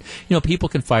probation. People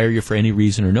can fire you for any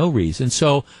reason or no reason.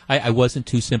 So I wasn't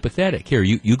too sympathetic. Here,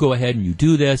 you go ahead and you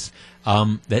do this.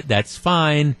 That's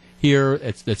fine. Here,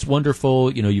 that's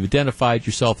wonderful. You've identified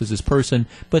yourself as this person,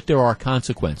 but there are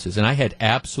consequences. And I had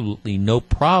absolutely no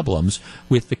problems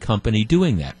with the company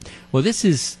doing that. Well, this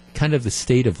is kind of the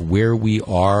state of where we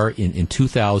are in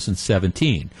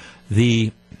 2017.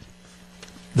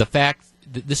 The fact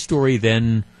that this story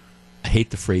then, I hate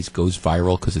the phrase goes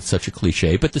viral because it's such a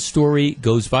cliche, but the story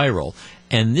goes viral.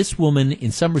 And this woman,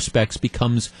 in some respects,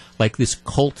 becomes like this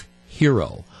cult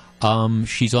hero.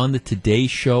 She's on the Today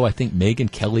Show. I think Megyn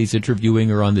Kelly's interviewing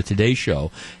her on the Today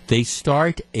Show. They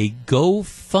start a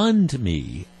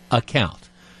GoFundMe account.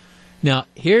 Now,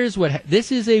 here's this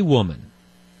is a woman.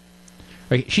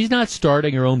 Right? She's not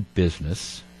starting her own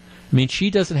business. I mean, she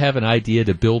doesn't have an idea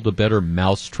to build a better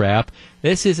mousetrap.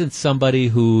 This isn't somebody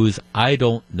who's, I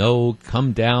don't know,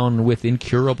 come down with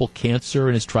incurable cancer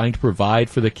and is trying to provide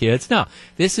for the kids. No,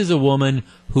 this is a woman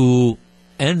who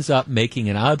ends up making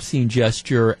an obscene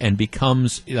gesture and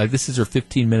becomes, this is her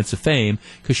 15 minutes of fame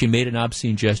because she made an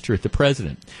obscene gesture at the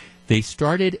president. They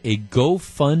started a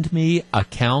GoFundMe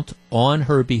account on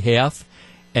her behalf,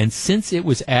 and since it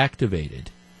was activated,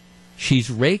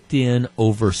 she's raked in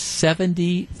over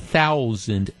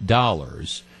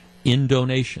 $70,000 in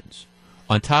donations.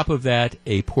 On top of that,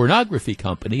 a pornography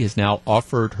company has now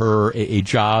offered her a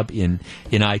job in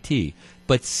IT.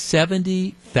 But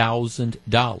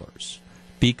 $70,000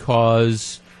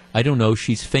 because, I don't know,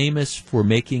 she's famous for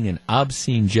making an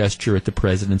obscene gesture at the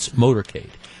president's motorcade.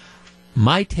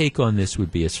 My take on this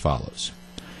would be as follows.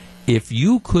 If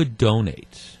you could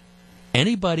donate,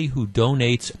 anybody who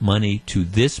donates money to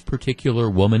this particular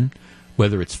woman,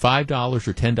 whether it's $5 or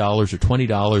 $10 or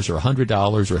 $20 or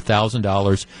 $100 or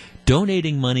 $1,000,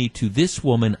 donating money to this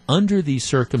woman under these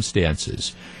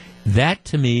circumstances, that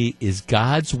to me is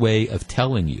God's way of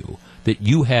telling you that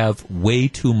you have way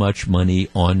too much money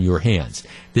on your hands.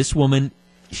 This woman,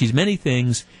 she's many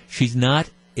things. She's not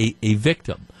a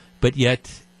victim, but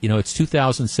yet, it's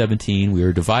 2017. We're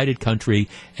a divided country,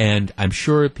 and I'm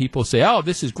sure people say, oh,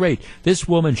 this is great. This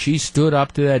woman, she stood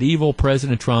up to that evil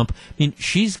President Trump. I mean,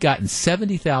 she's gotten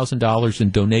 $70,000 in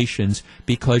donations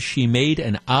because she made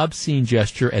an obscene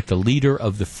gesture at the leader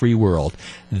of the free world.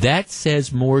 That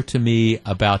says more to me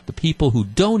about the people who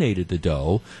donated the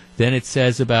dough than it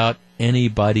says about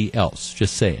anybody else.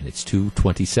 Just saying. It's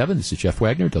 2:27. This is Jeff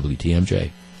Wagner,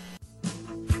 WTMJ.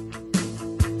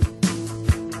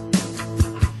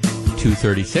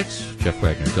 2:36, Jeff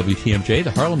Wagner, WTMJ.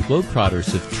 The Harlem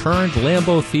Globetrotters have turned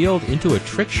Lambeau Field into a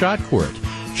trick shot court.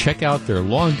 Check out their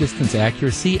long-distance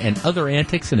accuracy and other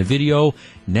antics in a video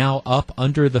now up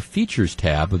under the Features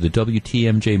tab of the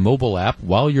WTMJ mobile app.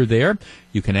 While you're there,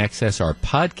 you can access our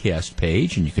podcast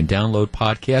page, and you can download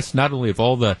podcasts not only of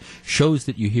all the shows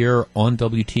that you hear on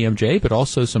WTMJ, but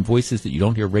also some voices that you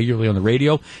don't hear regularly on the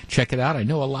radio. Check it out. I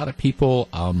know a lot of people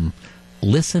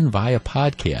listen via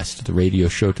podcast to the radio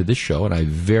show, to this show, and I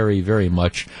very, very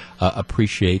much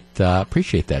appreciate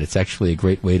that. It's actually a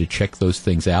great way to check those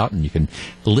things out, and you can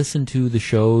listen to the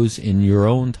shows in your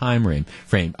own time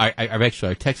frame. I've actually,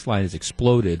 our text line has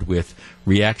exploded with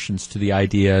reactions to the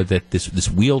idea that this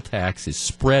wheel tax is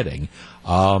spreading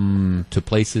to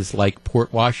places like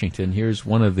Port Washington. Here's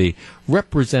one of the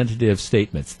representative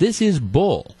statements. This is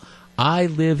bull. I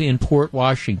live in Port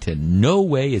Washington. No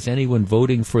way is anyone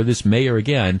voting for this mayor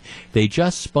again. They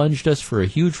just sponged us for a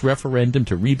huge referendum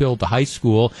to rebuild the high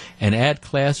school and add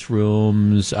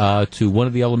classrooms to one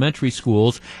of the elementary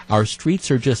schools. Our streets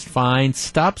are just fine.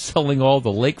 Stop selling all the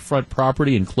lakefront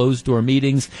property and closed-door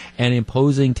meetings and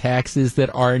imposing taxes that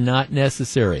are not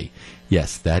necessary.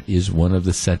 Yes, that is one of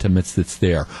the sentiments that's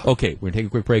there. Okay, we're going to take a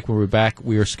quick break. When we're back,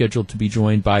 we are scheduled to be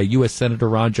joined by U.S. Senator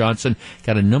Ron Johnson.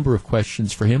 Got a number of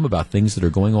questions for him about things that are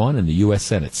going on in the U.S.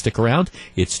 Senate. Stick around.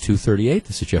 It's 2:38.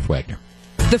 This is Jeff Wagner.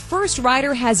 The first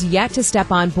rider has yet to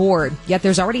step on board, yet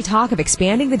there's already talk of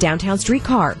expanding the downtown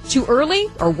streetcar. Too early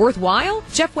or worthwhile?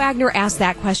 Jeff Wagner asked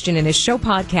that question in his show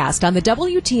podcast on the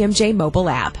WTMJ mobile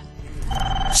app.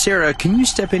 Sarah, can you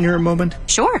step in here a moment?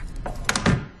 Sure.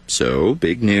 So,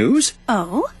 big news?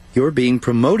 Oh? You're being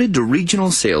promoted to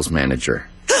regional sales manager.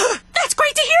 That's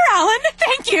great to hear, Alan.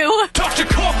 Thank you. Talk to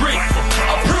corporate.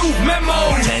 Approve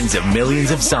memo. Tens of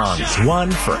millions of songs,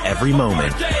 one for every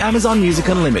moment. Amazon Music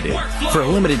Unlimited. For a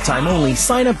limited time only,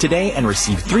 sign up today and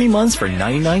receive 3 months for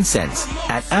 99 cents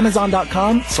at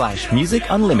amazon.com/music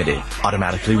unlimited.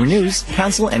 Automatically renews.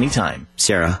 Cancel anytime.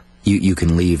 Sarah, you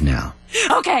can leave now.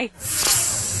 Okay.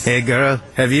 Hey girl,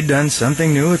 have you done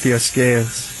something new with your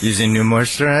scales? Using new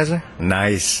moisturizer?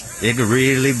 Nice. It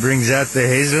really brings out the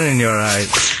hazel in your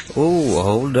eyes. Oh,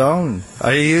 hold on.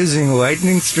 Are you using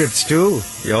whitening strips too?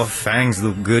 Your fangs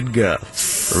look good, girl.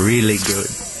 Really good.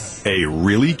 A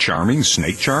really charming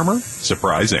snake charmer?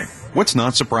 Surprising. What's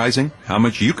not surprising? How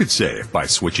much you could save by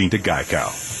switching to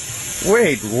Geico.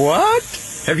 Wait, what?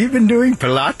 Have you been doing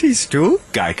Pilates too?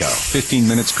 Geico. 15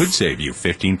 minutes could save you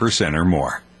 15% or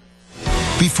more.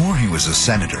 Before he was a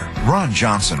senator, Ron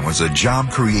Johnson was a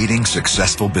job-creating,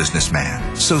 successful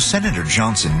businessman. So Senator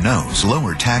Johnson knows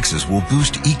lower taxes will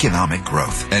boost economic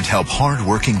growth and help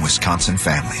hard-working Wisconsin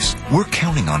families. We're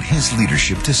counting on his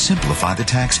leadership to simplify the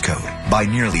tax code by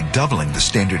nearly doubling the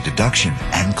standard deduction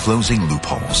and closing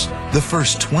loopholes. The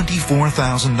first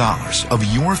 $24,000 of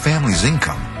your family's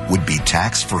income would be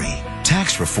tax-free.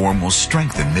 Tax reform will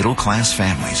strengthen middle-class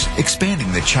families,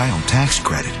 expanding the child tax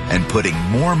credit and putting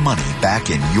more money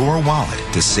back in your wallet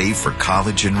to save for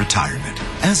college and retirement.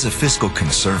 As a fiscal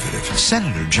conservative,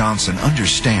 Senator Johnson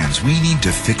understands we need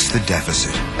to fix the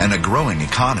deficit, and a growing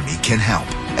economy can help.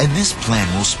 And this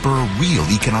plan will spur real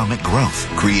economic growth,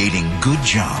 creating good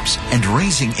jobs and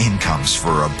raising incomes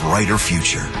for a brighter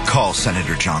future. Call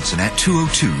Senator Johnson at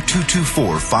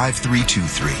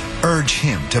 202-224-5323. Urge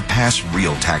him to pass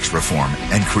real tax reform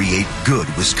and create good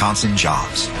Wisconsin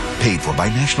jobs. Paid for by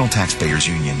National Taxpayers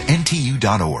Union,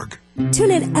 NTU.org.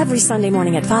 Tune in every Sunday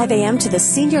morning at 5 a.m. to the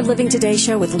Senior Living Today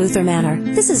show with Luther Manor.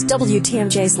 This is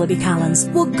WTMJ's Libby Collins.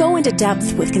 We'll go into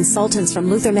depth with consultants from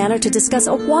Luther Manor to discuss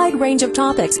a wide range of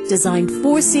topics designed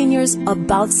for seniors,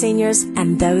 about seniors,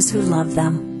 and those who love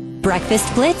them.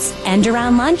 Breakfast blitz,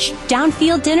 end-around lunch,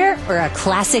 downfield dinner, or a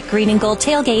classic green and gold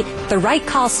tailgate, the right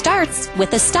call starts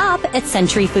with a stop at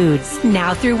Century Foods.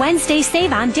 Now through Wednesday,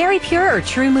 save on Dairy Pure or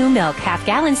True Moo Milk,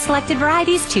 half-gallon selected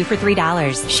varieties, 2 for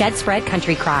 $3. Shed Spread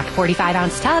Country Crock,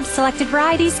 45-ounce tubs, selected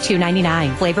varieties,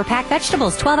 $2.99. Flavor Pack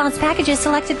Vegetables, 12-ounce packages,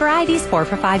 selected varieties, 4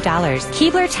 for $5.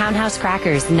 Keebler Townhouse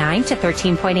Crackers, 9 to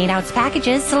 13.8-ounce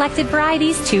packages, selected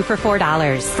varieties, 2 for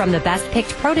 $4. From the best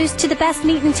picked produce to the best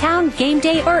meat in town, game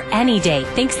day, or any day.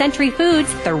 Think Century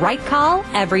Foods, the right call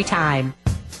every time.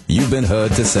 You've been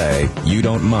heard to say you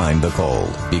don't mind the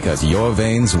cold because your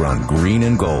veins run green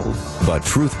and gold. But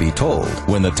truth be told,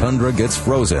 when the tundra gets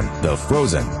frozen, the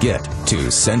frozen get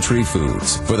to Century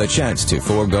Foods for the chance to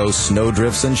forego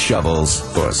snowdrifts and shovels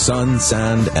for sun,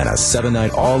 sand, and a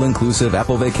 7-night all-inclusive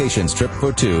Apple Vacations trip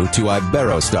for 2 to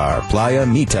Iberostar Playa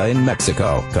Mita in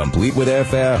Mexico, complete with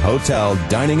airfare, hotel,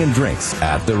 dining, and drinks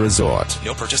at the resort.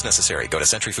 No purchase necessary. Go to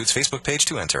Century Foods Facebook page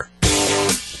to enter.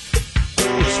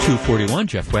 It's 2:41.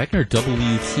 Jeff Wagner,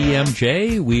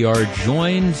 WTMJ. We are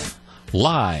joined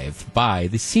live by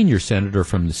the senior senator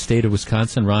from the state of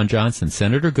Wisconsin, Ron Johnson.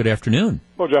 Senator, good afternoon.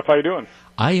 Well, Jeff, how you doing?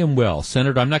 I am well.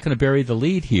 Senator, I'm not going to bury the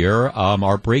lead here.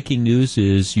 Our breaking news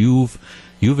is you've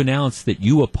announced that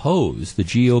you oppose the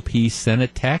GOP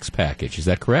Senate tax package. Is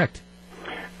that correct?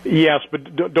 Yes,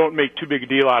 but don't make too big a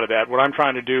deal out of that. What I'm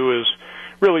trying to do is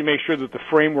really make sure that the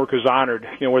framework is honored,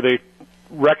 where they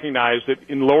recognize that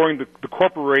in lowering the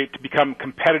corporate rate to become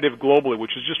competitive globally,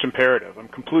 which is just imperative, I'm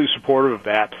completely supportive of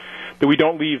that we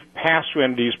don't leave pass-through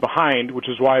entities behind, which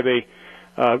is why they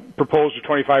proposed a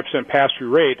 25% pass-through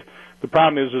rate. The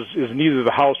problem is neither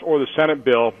the House or the Senate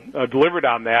bill delivered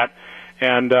on that.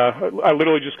 And I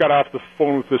literally just got off the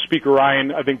phone with the Speaker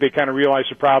Ryan. I think they kind of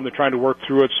realized the problem. They're trying to work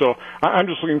through it. So I'm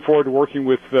just looking forward to working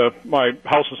with my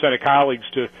House and Senate colleagues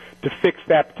to fix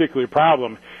that particular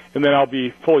problem, and then I'll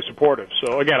be fully supportive.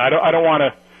 So again, I don't want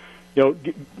to blow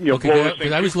this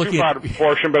thing too out of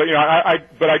proportion, but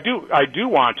I do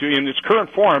want to in its current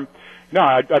form. No,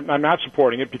 I'm not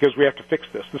supporting it because we have to fix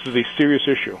this. This is a serious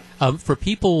issue. For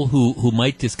people who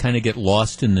might just kind of get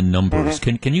lost in the numbers,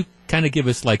 can you kind of give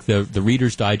us like the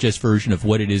Reader's Digest version of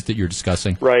what it is that you're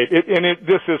discussing? Right,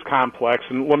 this is complex,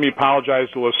 and let me apologize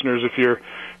to listeners if you're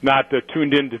not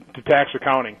tuned in to tax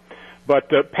accounting. But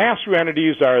pass-through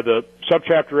entities are the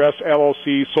subchapter S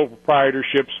LLC sole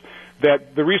proprietorships.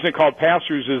 That the reason they're called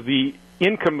pass-throughs is the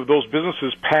income of those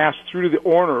businesses pass through to the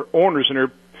owners, and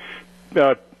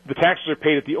the taxes are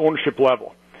paid at the ownership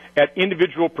level at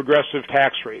individual progressive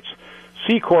tax rates.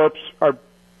 C corps are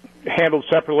handled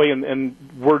separately, and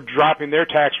we're dropping their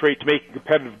tax rate to make it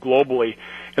competitive globally.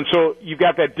 And so you've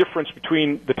got that difference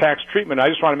between the tax treatment. I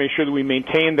just want to make sure that we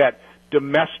maintain that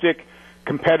domestic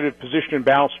competitive position and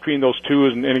balance between those two.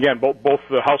 And again, both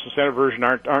the House and Senate version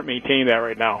aren't maintaining that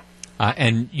right now.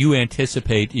 And you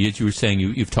anticipate, as you were saying,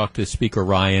 you've talked to Speaker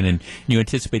Ryan, and you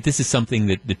anticipate this is something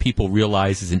that people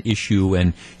realize is an issue,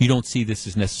 and you don't see this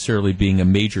as necessarily being a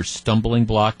major stumbling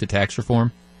block to tax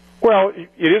reform? Well, it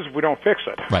is if we don't fix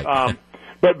it. Right.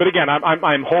 But again,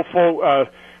 I'm hopeful.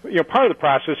 Part of the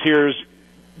process here is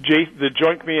the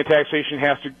Joint Committee on Taxation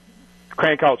has to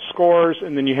crank out scores,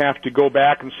 and then you have to go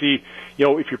back and see,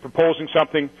 if you're proposing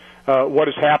something, what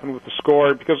has happened with the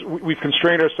score, because we've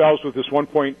constrained ourselves with this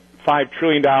 $1.5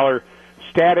 trillion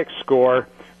static score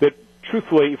that,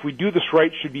 truthfully, if we do this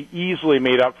right, should be easily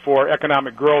made up for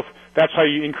economic growth. That's how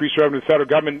you increase revenue to the federal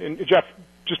government. And, Jeff,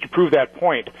 just to prove that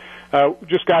point,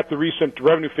 just got the recent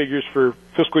revenue figures for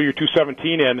fiscal year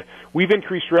 2017 in. We've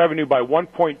increased revenue by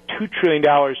 $1.2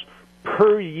 trillion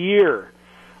per year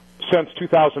since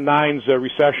 2009's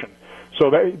recession. So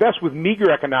that's with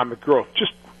meager economic growth.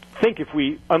 Just think if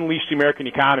we unleash the American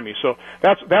economy. So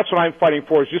that's what I'm fighting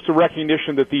for, is just a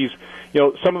recognition that these,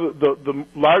 some of the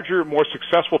larger, more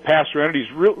successful pass-through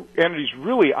entities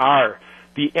really are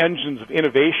the engines of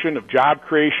innovation, of job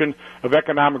creation, of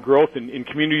economic growth in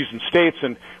communities and states,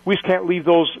 and we just can't leave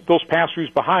those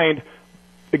pass-throughs behind.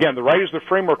 Again, the writers of the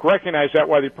framework recognize that,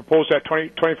 why they propose that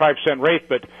 25% rate,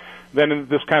 but then in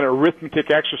this kind of arithmetic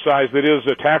exercise that is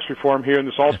a tax reform here in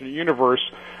this alternate universe,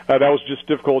 that was just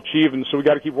difficult to achieve, and so we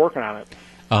got to keep working on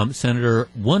it. Senator,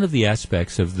 one of the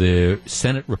aspects of the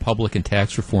Senate Republican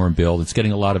tax reform bill that's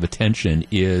getting a lot of attention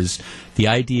is the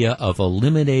idea of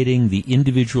eliminating the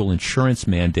individual insurance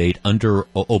mandate under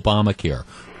Obamacare.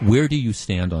 Where do you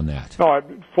stand on that? No,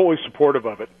 I'm fully supportive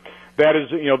of it. That is,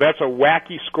 that's a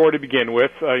wacky score to begin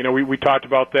with. We talked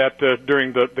about that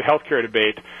during the health care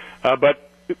debate, but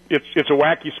it's a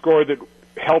wacky score that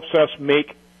helps us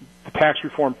make the tax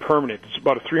reform permanent. It's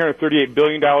about a $338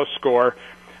 billion score.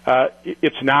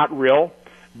 It's not real,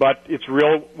 but it's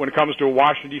real when it comes to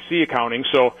Washington, D.C. accounting.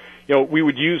 So, we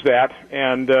would use that,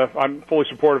 and I'm fully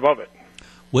supportive of it.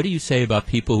 What do you say about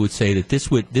people who would say that this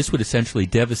would essentially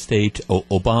devastate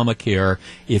Obamacare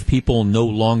if people no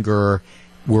longer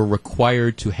were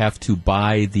required to have to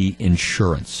buy the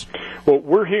insurance? Well,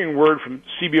 we're hearing word from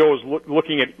CBO is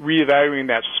looking at reevaluating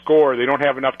that score. They don't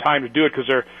have enough time to do it because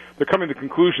they're coming to the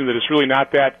conclusion that it's really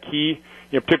not that key.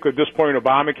 Particularly at this point in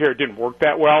Obamacare, it didn't work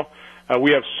that well.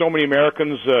 We have so many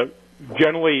Americans,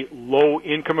 generally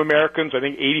low-income Americans. I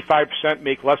think 85%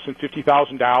 make less than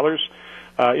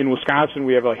 $50,000. In Wisconsin,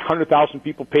 we have like 100,000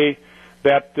 people pay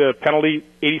that penalty.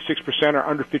 86% are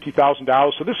under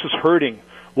 $50,000. So this is hurting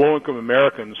low-income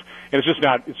Americans, and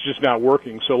it's just not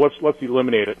working. So let's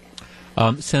eliminate it.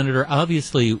 Senator,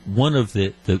 obviously one of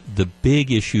the big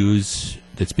issues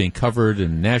that's being covered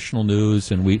in national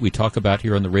news and we talk about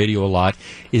here on the radio a lot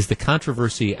is the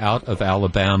controversy out of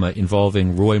Alabama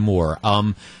involving Roy Moore.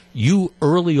 You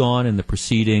early on in the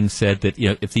proceedings said that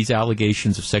if these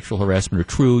allegations of sexual harassment are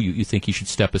true, you think he should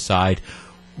step aside.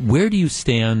 Where do you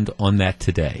stand on that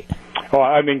today? Well,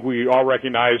 I think we all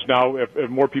recognize now if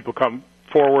more people come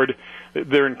forward,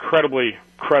 they're incredibly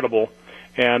credible.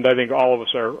 And I think all of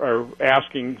us are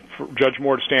asking for Judge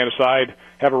Moore to stand aside,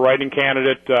 have a writing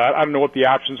candidate. I don't know what the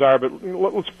options are, but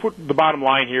let's put the bottom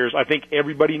line here is I think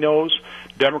everybody knows,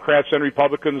 Democrats and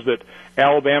Republicans, that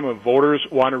Alabama voters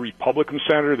want a Republican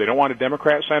senator. They don't want a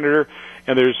Democrat senator.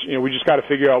 And we just got to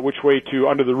figure out which way to,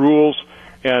 under the rules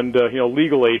and,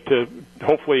 legally, to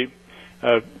hopefully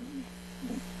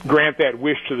grant that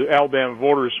wish to the Alabama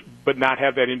voters, but not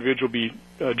have that individual be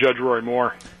Judge Roy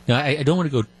Moore. Now, I don't want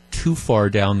to go too far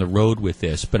down the road with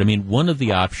this, but I mean, one of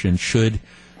the options should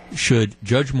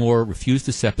Judge Moore refuse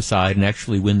to step aside and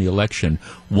actually win the election,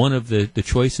 one of the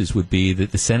choices would be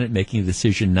that the Senate making a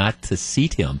decision not to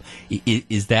seat him.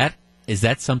 Is that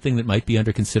something that might be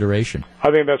under consideration?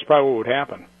 I think that's probably what would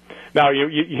happen. Now,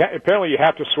 apparently you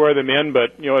have to swear them in,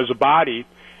 but as a body,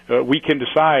 we can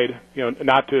decide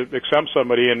not to exempt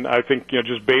somebody, and I think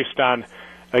just based on,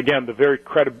 again, the very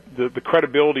the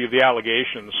credibility of the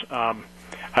allegations.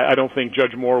 I don't think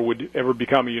Judge Moore would ever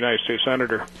become a United States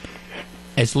Senator.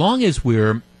 As long as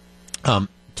we're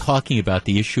talking about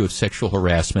the issue of sexual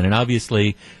harassment, and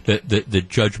obviously the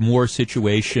Judge Moore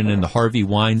situation and the Harvey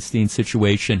Weinstein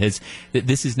situation,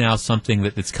 this is now something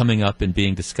that's coming up and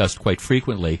being discussed quite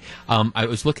frequently. I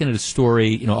was looking at a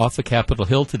story off of Capitol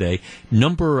Hill today,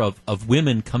 number of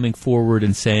women coming forward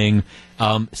and saying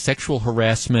sexual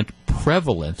harassment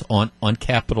prevalent on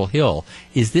Capitol Hill.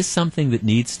 Is this something that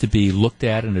needs to be looked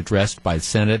at and addressed by the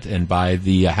Senate and by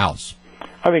the House?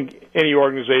 I think any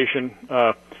organization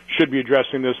should be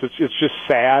addressing this. It's just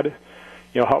sad,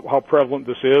 how prevalent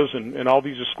this is, and all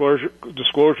these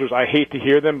disclosures. I hate to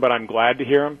hear them, but I'm glad to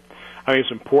hear them. I think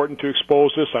it's important to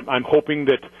expose this. I'm hoping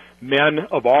that men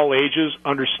of all ages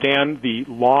understand the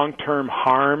long-term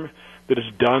harm that is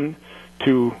done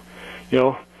to,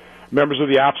 members of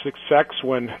the opposite sex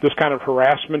when this kind of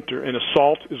harassment or an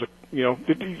assault is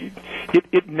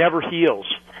it never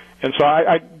heals. And so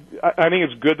I think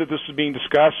it's good that this is being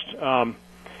discussed,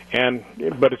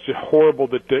 but it's horrible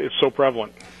that it's so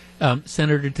prevalent.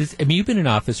 Senator, you've been in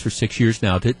office for 6 years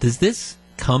now. Does this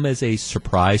come as a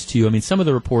surprise to you? I mean, some of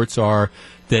the reports are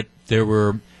that there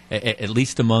were, at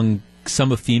least among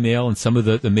some of female and some of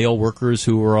the male workers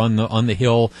who were on the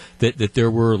Hill, that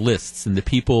there were lists and the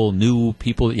people knew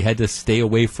people that you had to stay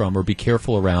away from or be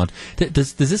careful around.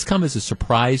 Does this come as a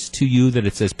surprise to you that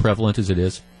it's as prevalent as it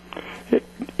is?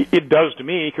 It does to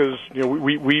me because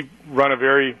we run a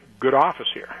very good office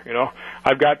here.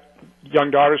 I've got young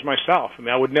daughters myself, and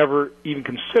I would never even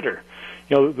consider.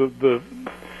 The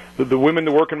women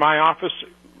that work in my office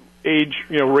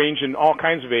range in all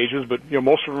kinds of ages, but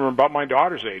most of them are about my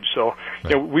daughter's age. So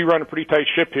we run a pretty tight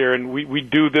ship here, and we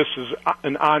do this as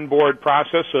an onboard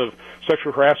process of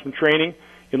sexual harassment training.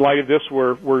 In light of this,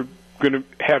 we're going to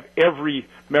have every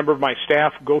member of my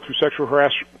staff go through sexual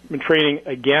harassment training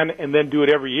again, and then do it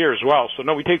every year as well.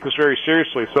 So we take this very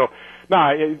seriously. So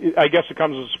I guess it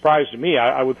comes as a surprise to me.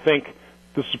 I would think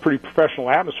this is a pretty professional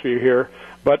atmosphere here,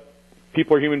 but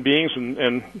people are human beings,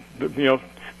 and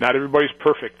not everybody's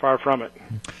perfect, far from it.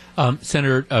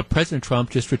 Senator, President Trump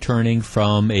just returning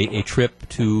from a trip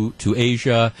to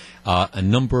Asia, a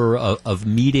number of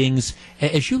meetings.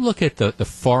 As you look at the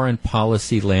foreign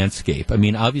policy landscape, I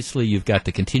mean, obviously you've got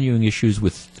the continuing issues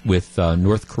with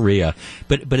North Korea,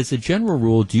 but as a general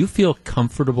rule, do you feel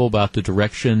comfortable about the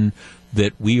direction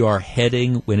that we are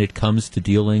heading when it comes to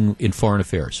dealing in foreign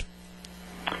affairs?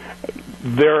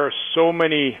 There are so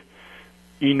many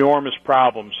enormous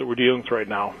problems that we're dealing with right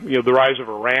now. The rise of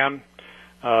Iran,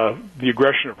 the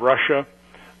aggression of Russia,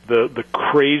 the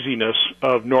craziness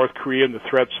of North Korea and the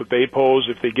threats that they pose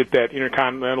if they get that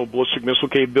intercontinental ballistic missile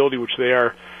capability, which they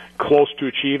are close to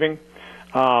achieving.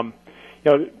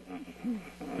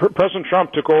 President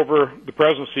Trump took over the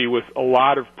presidency with a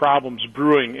lot of problems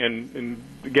brewing, and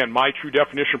again, my true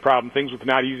definition of problem, things with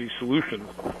not easy solutions.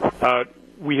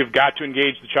 We have got to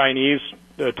engage the Chinese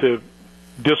to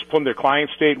discipline their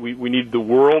client state. We need the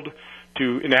world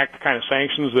to enact the kind of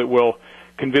sanctions that will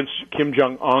convince Kim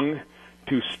Jong-un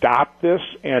to stop this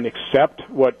and accept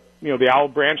what the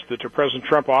olive branch that President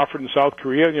Trump offered in South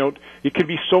Korea. It could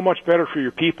be so much better for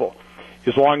your people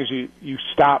as long as you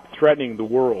stop threatening the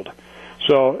world.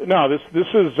 So no, this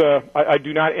is I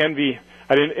do not envy.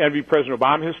 I didn't envy President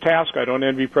Obama his task. I don't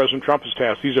envy President Trump his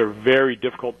task. These are very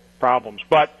difficult problems,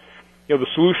 but the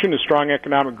solution is strong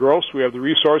economic growth. So we have the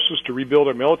resources to rebuild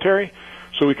our military,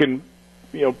 so we can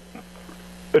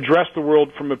address the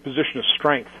world from a position of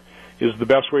strength. Is the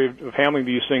best way of handling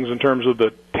these things in terms of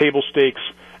the table stakes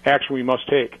action we must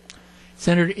take.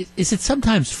 Senator, is it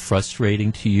sometimes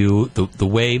frustrating to you the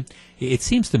way it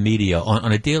seems the media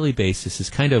on a daily basis is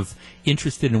kind of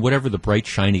interested in whatever the bright,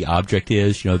 shiny object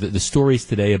is. You know, the stories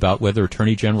today about whether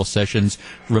Attorney General Sessions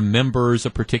remembers a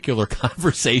particular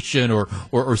conversation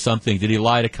or something. Did he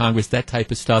lie to Congress? That type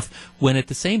of stuff. When at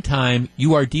the same time,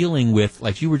 you are dealing with,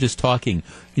 like you were just talking,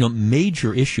 you know,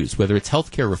 major issues, whether it's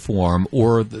healthcare reform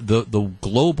or the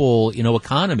global, you know,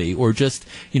 economy or just,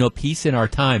 you know, peace in our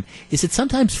time. Is it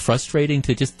sometimes frustrating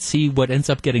to just see what ends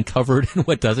up getting covered and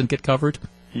what doesn't get covered?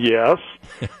 Yes.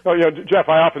 Oh, yeah, Jeff,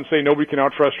 I often say nobody can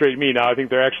out-frustrate me. Now, I think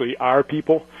there actually are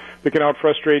people that can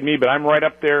out-frustrate me, but I'm right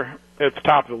up there at the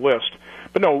top of the list.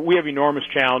 But no, we have enormous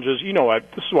challenges. You know,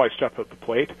 this is why I step up the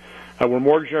plate. We're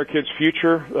mortgaging our kids'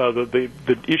 future. The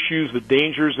issues, the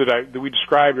dangers that we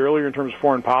described earlier in terms of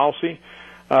foreign policy.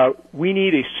 We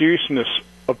need a seriousness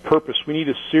of purpose. We need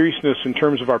a seriousness in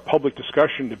terms of our public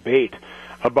discussion debate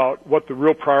about what the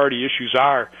real priority issues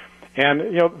are. And,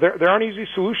 you know, there aren't easy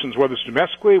solutions, whether it's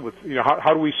domestically, with, you know,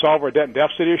 how do we solve our debt and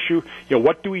deficit issue? You know,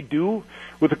 what do we do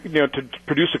with, you know, to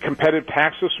produce a competitive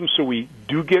tax system so we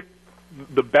do get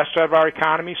the best out of our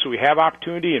economy, so we have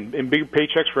opportunity and bigger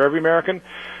paychecks for every American?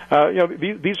 You know,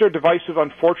 these are divisive,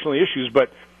 unfortunately, issues,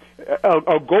 but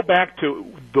I'll go back to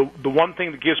the one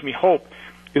thing that gives me hope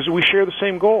is that we share the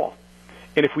same goal.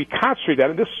 And if we concentrate that,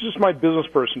 and this is just my business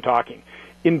person talking,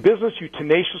 in business, you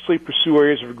tenaciously pursue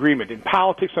areas of agreement. In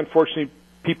politics, unfortunately,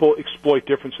 people exploit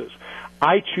differences.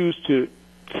 I choose to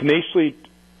tenaciously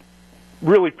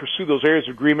really pursue those areas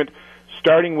of agreement,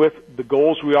 starting with the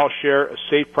goals we all share, a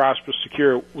safe, prosperous,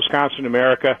 secure Wisconsin,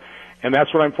 America, and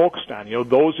that's what I'm focused on. You know,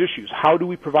 those issues. How do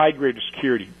we provide greater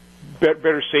security,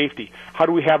 better safety? How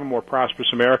do we have a more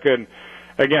prosperous America? And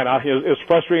again, as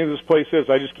frustrating as this place is,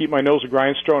 I just keep my nose a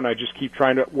grindstone. I just keep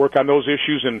trying to work on those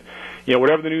issues, and you know,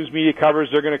 whatever the news media covers,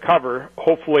 they're going to cover.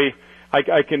 Hopefully,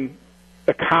 I can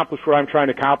accomplish what I'm trying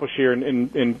to accomplish here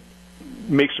and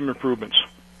make some improvements.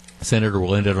 Senator,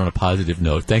 we'll end it on a positive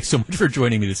note. Thanks so much for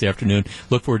joining me this afternoon.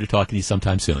 Look forward to talking to you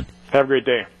sometime soon. Have a great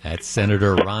day. That's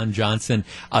Senator Ron Johnson.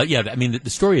 Yeah, I mean, the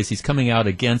story is he's coming out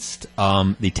against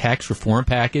the tax reform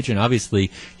package, and obviously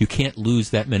you can't lose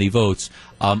that many votes.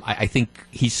 I think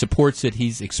he supports it.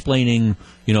 He's explaining,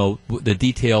 you know, the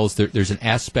details. There's an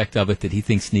aspect of it that he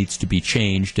thinks needs to be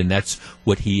changed, and that's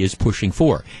what he is pushing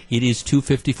for. It is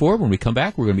 2:54. When we come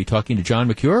back, we're going to be talking to John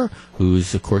McCure,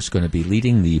 who's, of course, going to be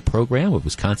leading the program of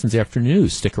Wisconsin's Afternoon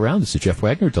News. Stick around. This is Jeff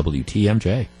Wagner,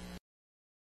 WTMJ.